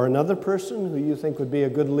yourself or another person who you think would be a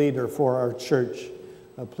good leader for our church.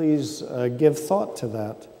 Please give thought to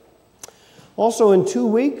that. Also, in 2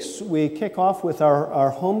 weeks, we kick off with our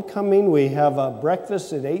homecoming. We have a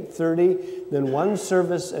breakfast at 8:30, then one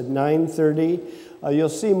service at 9:30. You'll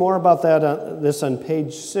see more about that this on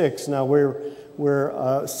page 6. Now,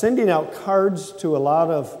 we're sending out cards to a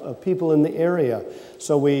lot of people in the area.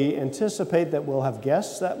 So we anticipate that we'll have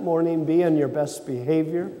guests that morning. Be on your best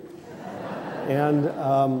behavior.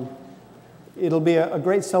 And it'll be a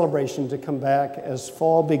great celebration to come back as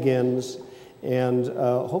fall begins. And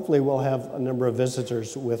hopefully we'll have a number of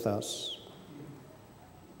visitors with us.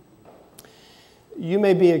 You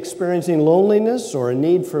may be experiencing loneliness or a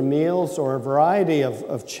need for meals or a variety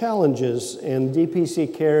of challenges, and DPC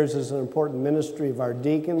Cares is an important ministry of our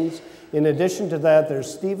deacons. In addition to that,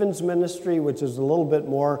 there's Stephen's ministry, which is a little bit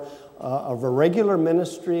more of a regular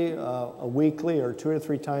ministry, a weekly or 2 or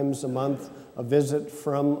 3 times a month, a visit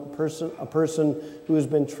from a person who has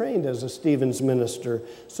been trained as a Stephen's minister.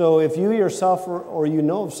 So if you yourself or you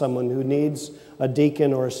know of someone who needs a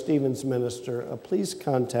deacon or a Stephen's minister, please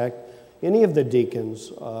contact any of the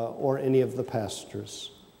deacons or any of the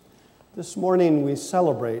pastors. This morning we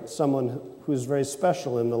celebrate someone who's very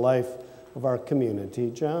special in the life of our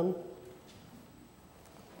community. John?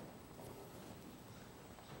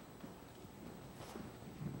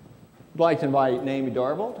 I'd like to invite Naomi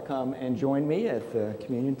Darville to come and join me at the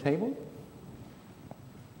communion table.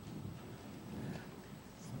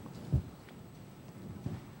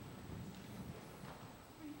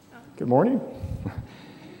 Good morning.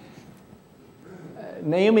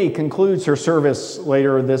 Naomi concludes her service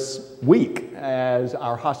later this week as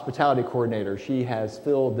our hospitality coordinator. She has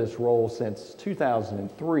filled this role since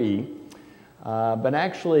 2003. But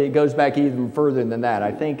actually, it goes back even further than that.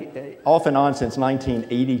 I think off and on since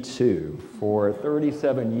 1982. For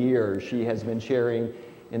 37 years, she has been sharing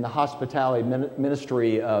in the hospitality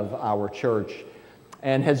ministry of our church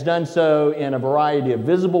and has done so in a variety of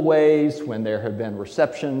visible ways when there have been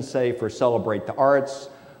receptions, say, for Celebrate the Arts,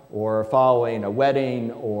 or following a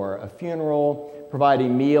wedding or a funeral,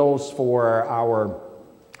 providing meals for our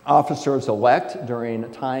officers-elect during a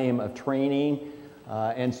time of training,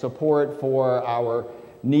 and support for our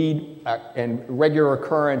need and regular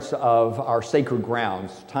occurrence of our sacred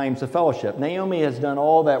grounds, times of fellowship. Naomi has done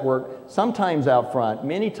all that work, sometimes out front,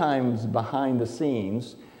 many times behind the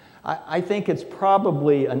scenes. I think it's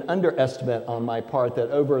probably an underestimate on my part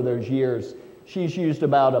that over those years, she's used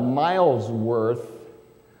about a mile's worth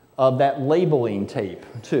of that labeling tape,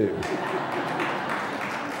 too.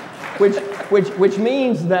 Which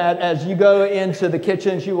means that as you go into the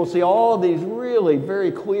kitchens, you will see all of these really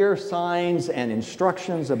very clear signs and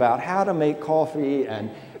instructions about how to make coffee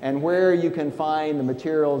and where you can find the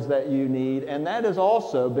materials that you need. And that has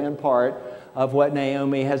also been part of what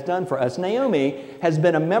Naomi has done for us. Naomi has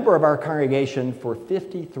been a member of our congregation for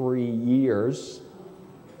 53 years.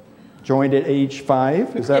 Joined at age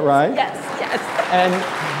 5, is that right? Yes.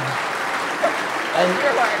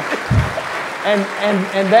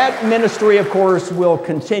 And that ministry, of course, will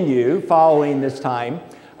continue following this time.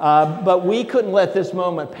 But we couldn't let this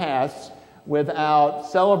moment pass without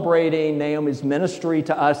celebrating Naomi's ministry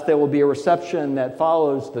to us. There will be a reception that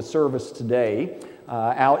follows the service today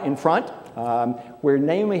out in front, where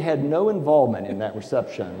Naomi had no involvement in that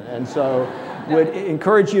reception. And so would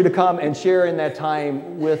encourage you to come and share in that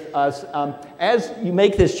time with us. As you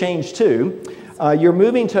make this change too, you're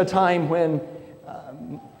moving to a time when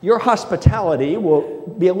your hospitality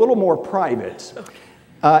will be a little more private.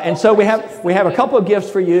 And so we have a couple of gifts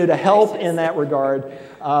for you to help in that regard.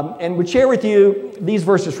 And we'd share with you these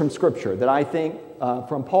verses from Scripture that I think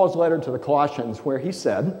from Paul's letter to the Colossians, where he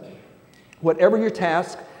said, "Whatever your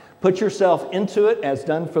task, put yourself into it as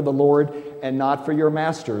done for the Lord and not for your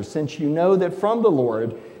masters, since you know that from the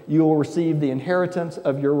Lord you will receive the inheritance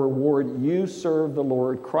of your reward. You serve the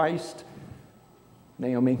Lord Christ."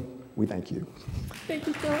 Naomi, we thank you. Thank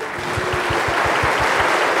you, Phil.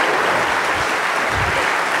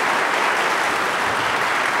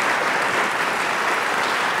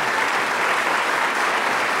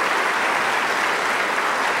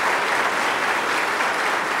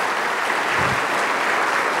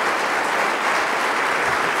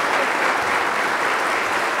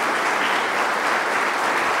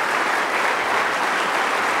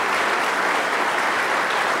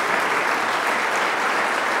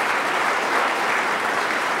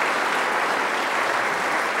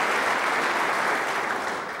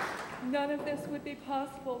 this would be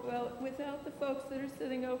possible without the folks that are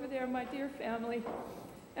sitting over there, my dear family.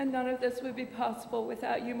 And none of this would be possible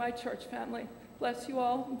without you, my church family. Bless you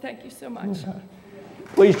all, and thank you so much.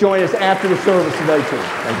 Please join us after the service today, too.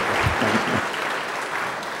 Thank you. Thank you.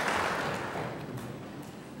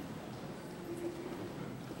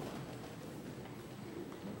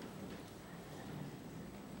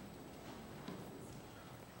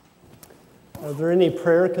 Are there any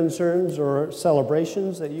prayer concerns or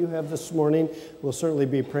celebrations that you have this morning? We'll certainly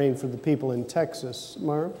be praying for the people in Texas.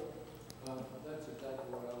 Marv? That's exactly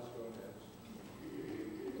what I was going to ask.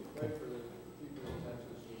 Pray for the people in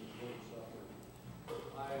Texas who suffered.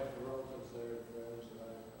 I have relatives there and friends, and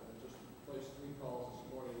I just placed 3 calls this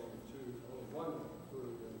morning, and only one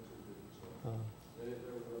approved and 2 didn't. So they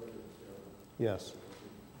were really good. Yes.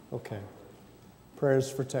 Okay. Prayers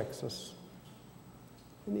for Texas.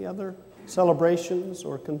 Any other celebrations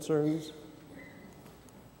or concerns?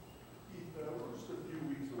 Keith, we're just a few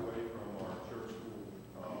weeks away from our church school,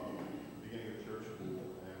 beginning of church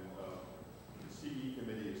school, and the CE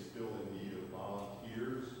committee is still in need of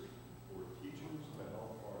volunteers for teachers to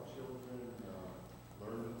help our children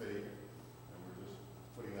learn the faith, and we're just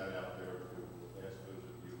putting that out there to ask those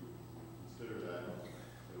of you who consider that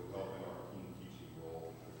to help in our teen teaching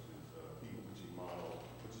role, which is a teen teaching model,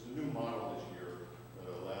 which is a new model this year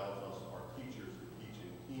that allows us, our teachers, to teach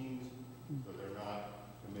in teams, so they're not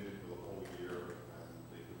committed for the whole year and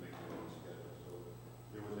they can make their own schedule. So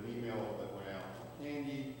there was an email that went out to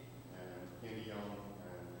Candy Young,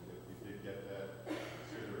 and if you did get that,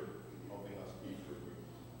 consider helping us teach. Or if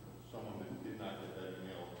someone that did not get that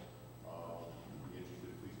email would be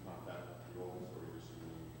interested, please contact the office or your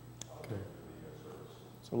CE for the service.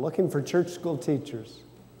 So looking for church school teachers.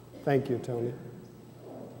 Thank you, Tony.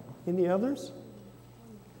 Any others?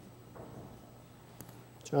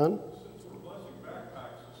 John? Since we're blessing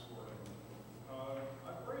backpacks this morning,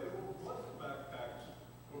 I pray that we'll bless the backpacks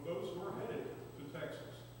of those who are headed to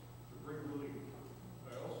Texas to bring relief.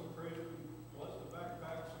 I also pray that we bless the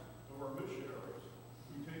backpacks of our missionaries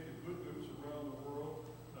who take the good news around the world.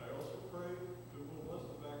 And I also pray that we'll bless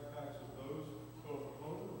the backpacks of those both at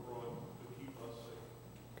home and abroad to keep us safe.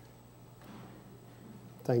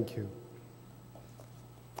 Thank you.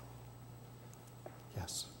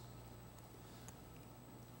 Yes.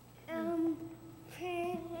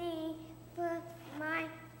 Pray for my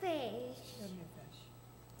fish.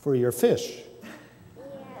 For your fish. Yeah.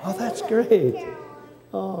 Oh, that's great.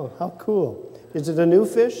 Oh, how cool. Is it a new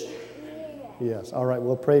fish? Yeah. Yes. All right,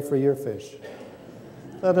 we'll pray for your fish.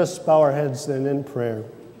 Let us bow our heads then in prayer.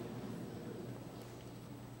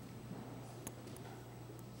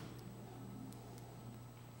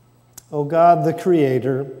 O God, the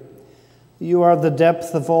Creator, you are the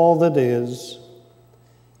depth of all that is.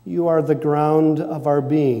 You are the ground of our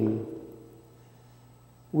being.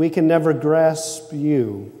 We can never grasp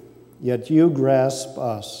you, yet you grasp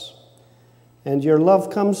us. And your love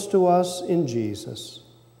comes to us in Jesus.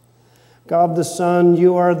 God the Son,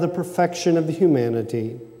 you are the perfection of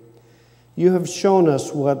humanity. You have shown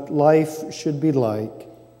us what life should be like.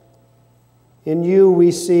 In you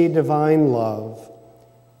we see divine love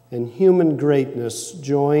and human greatness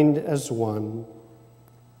joined as one.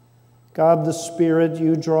 God the Spirit,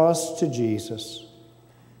 you draw us to Jesus.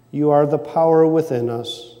 You are the power within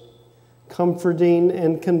us, comforting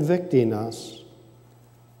and convicting us.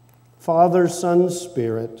 Father, Son,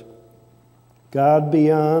 Spirit, God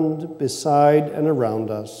beyond, beside, and around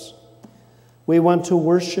us, we want to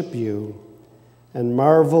worship you and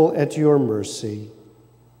marvel at your mercy.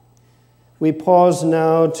 We pause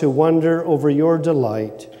now to wonder over your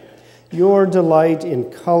delight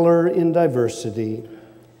in color, in diversity.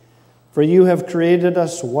 For you have created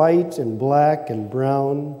us white and black and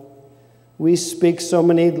brown. We speak so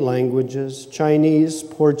many languages, Chinese,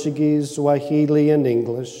 Portuguese, Swahili, and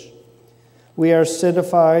English. We are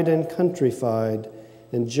citified and countrified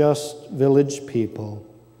and just village people.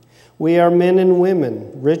 We are men and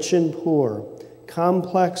women, rich and poor,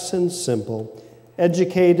 complex and simple,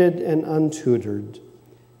 educated and untutored.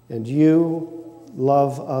 And you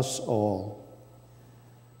love us all.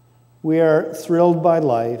 We are thrilled by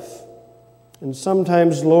life. And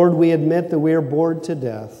sometimes, Lord, we admit that we are bored to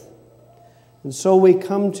death. And so we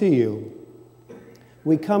come to you.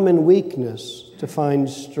 We come in weakness to find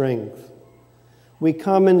strength. We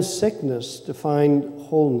come in sickness to find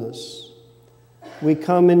wholeness. We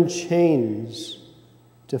come in chains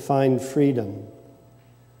to find freedom.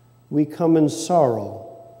 We come in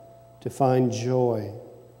sorrow to find joy.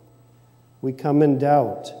 We come in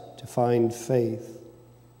doubt to find faith.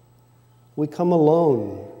 We come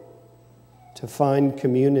alone to find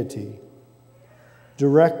community.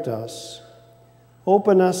 Direct us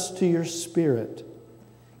Open us to your Spirit.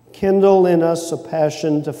 Kindle in us a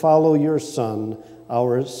passion to follow your Son,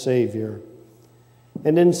 our Savior,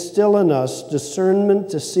 and instill in us discernment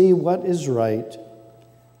to see what is right,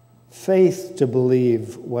 faith to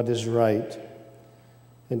believe what is right,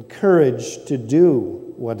 and courage to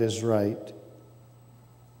do what is right.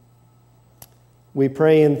 We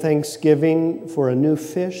pray in thanksgiving for a new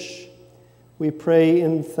fish. We pray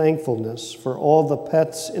in thankfulness for all the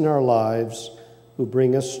pets in our lives who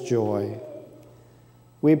bring us joy.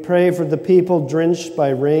 We pray for the people drenched by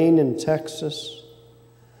rain in Texas.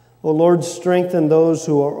 O Lord, strengthen those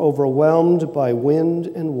who are overwhelmed by wind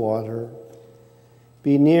and water.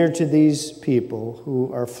 Be near to these people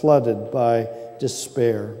who are flooded by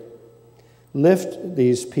despair. Lift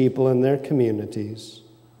these people and their communities.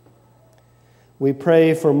 We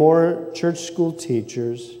pray for more church school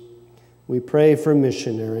teachers. We pray for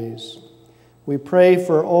missionaries. We pray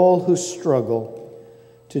for all who struggle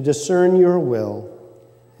to discern your will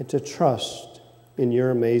and to trust in your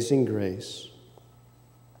amazing grace.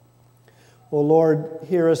 O Lord,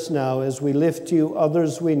 hear us now as we lift to you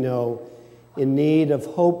others we know in need of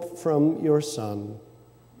hope from your Son.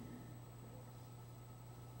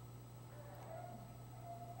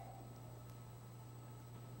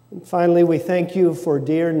 And finally, we thank you for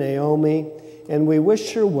dear Naomi, and we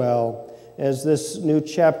wish her well as this new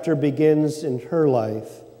chapter begins in her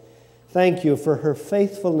life. Thank you for her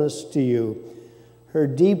faithfulness to you, her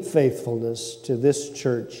deep faithfulness to this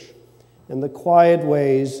church, and the quiet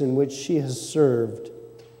ways in which she has served,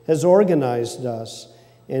 has organized us,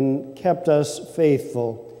 and kept us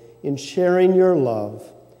faithful in sharing your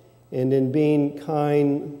love and in being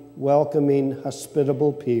kind, welcoming,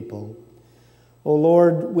 hospitable people. O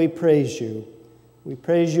Lord, we praise you. We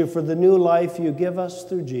praise you for the new life you give us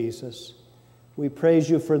through Jesus. We praise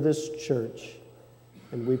you for this church.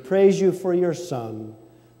 And we praise you for your Son,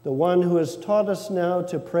 the one who has taught us now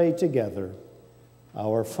to pray together.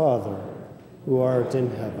 Our Father, who art in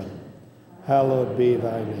heaven, hallowed be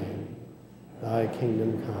thy name. Thy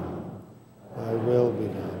kingdom come, thy will be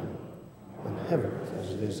done, in heaven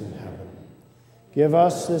as it is in heaven. Give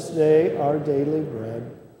us this day our daily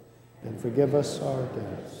bread, and forgive us our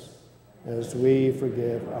debts, as we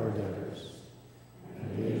forgive our debtors.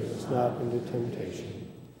 And lead us not into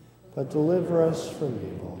temptation, but deliver us from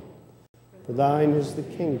evil. For thine is the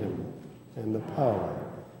kingdom, and the power,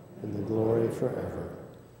 and the glory forever.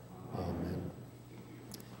 Amen.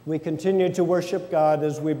 We continue to worship God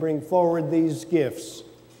as we bring forward these gifts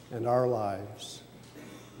in our lives.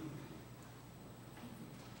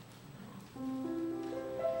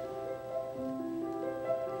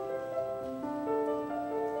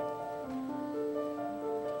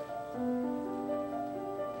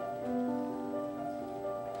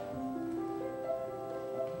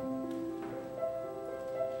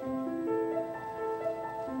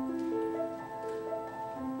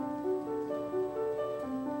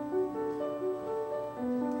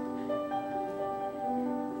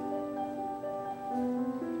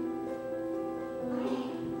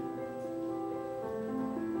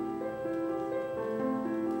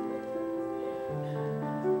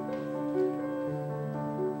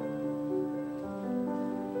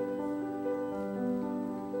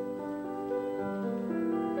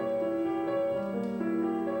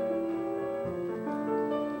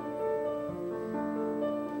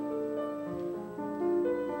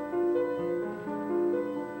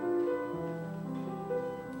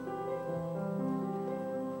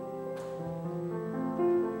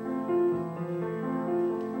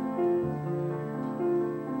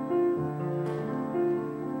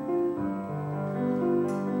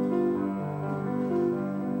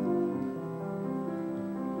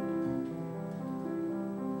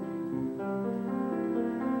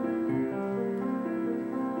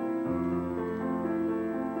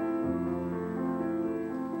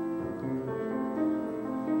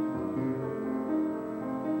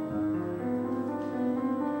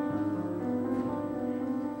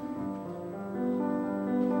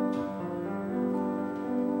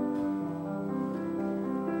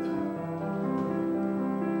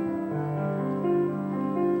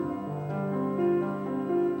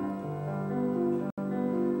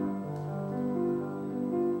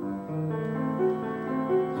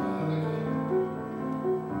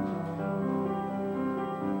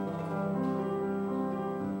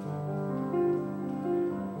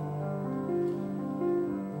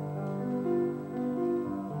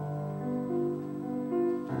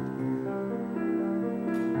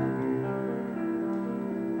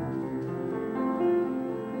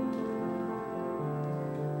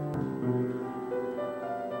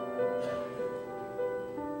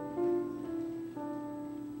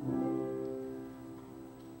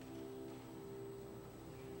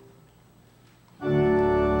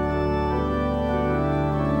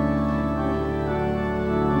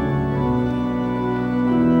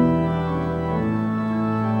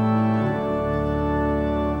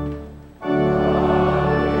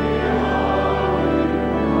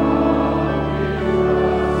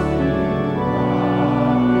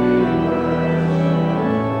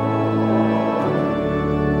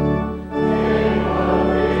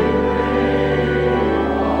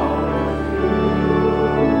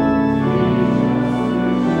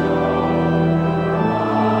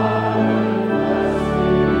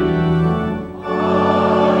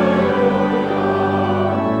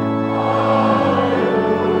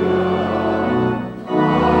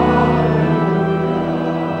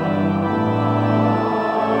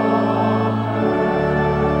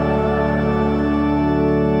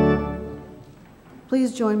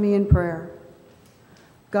 Please join me in prayer.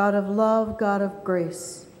 God of love, God of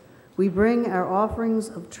grace, we bring our offerings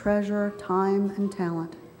of treasure, time, and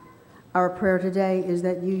talent. Our prayer today is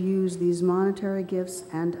that you use these monetary gifts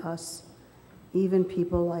and us, even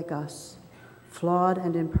people like us, flawed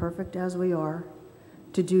and imperfect as we are,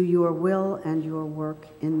 to do your will and your work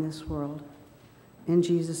in this world. In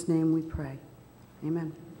Jesus' name we pray.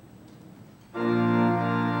 Amen.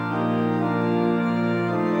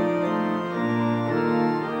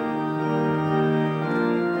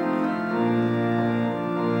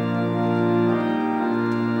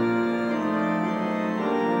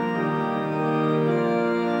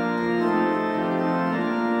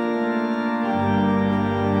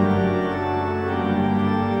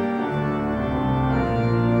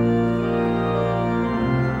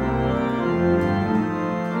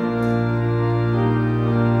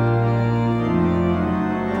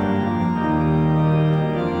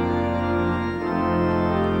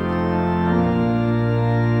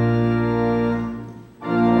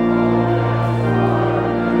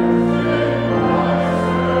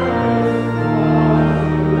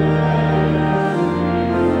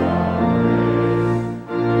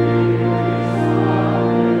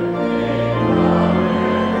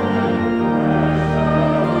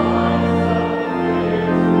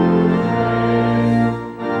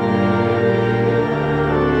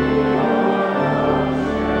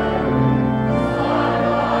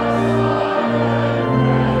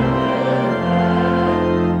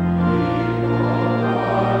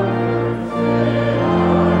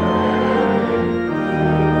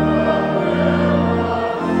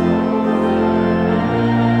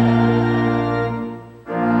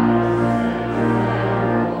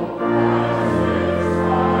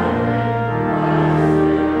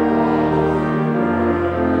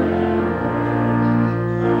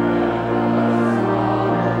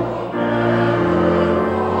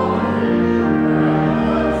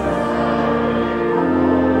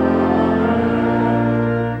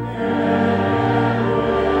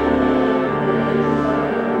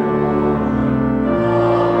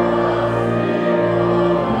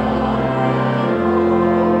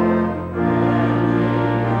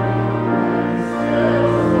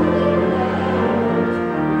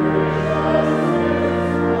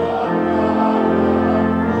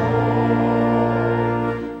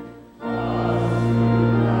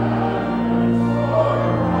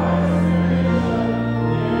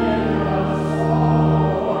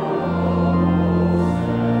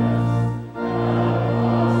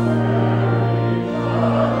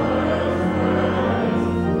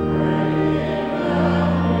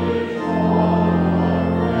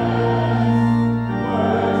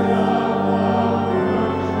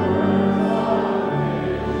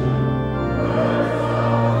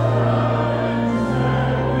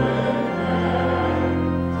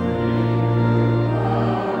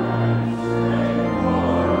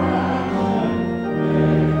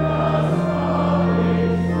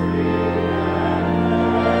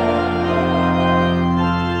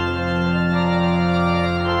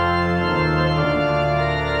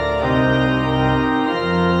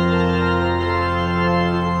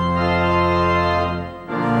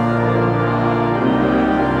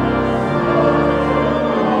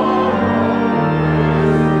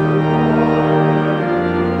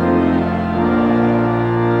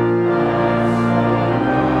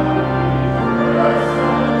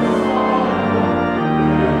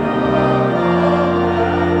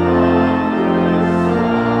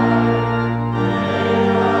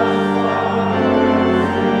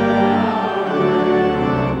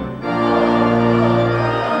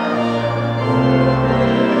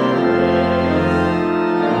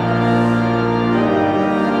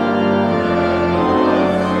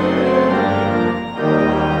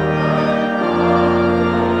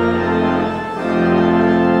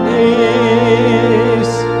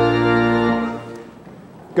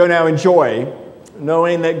 Go now in joy,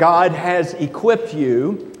 knowing that God has equipped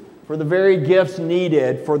you for the very gifts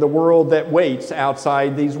needed for the world that waits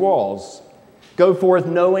outside these walls. Go forth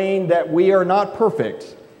knowing that we are not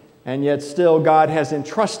perfect, and yet still God has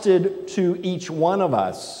entrusted to each one of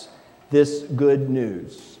us this good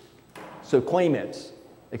news. So claim it,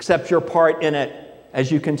 accept your part in it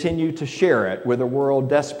as you continue to share it with a world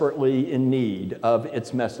desperately in need of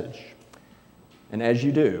its message. And as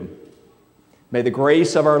you do, may the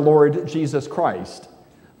grace of our Lord Jesus Christ,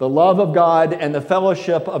 the love of God, and the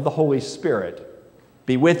fellowship of the Holy Spirit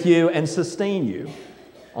be with you and sustain you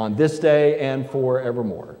on this day and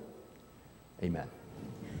forevermore. Amen.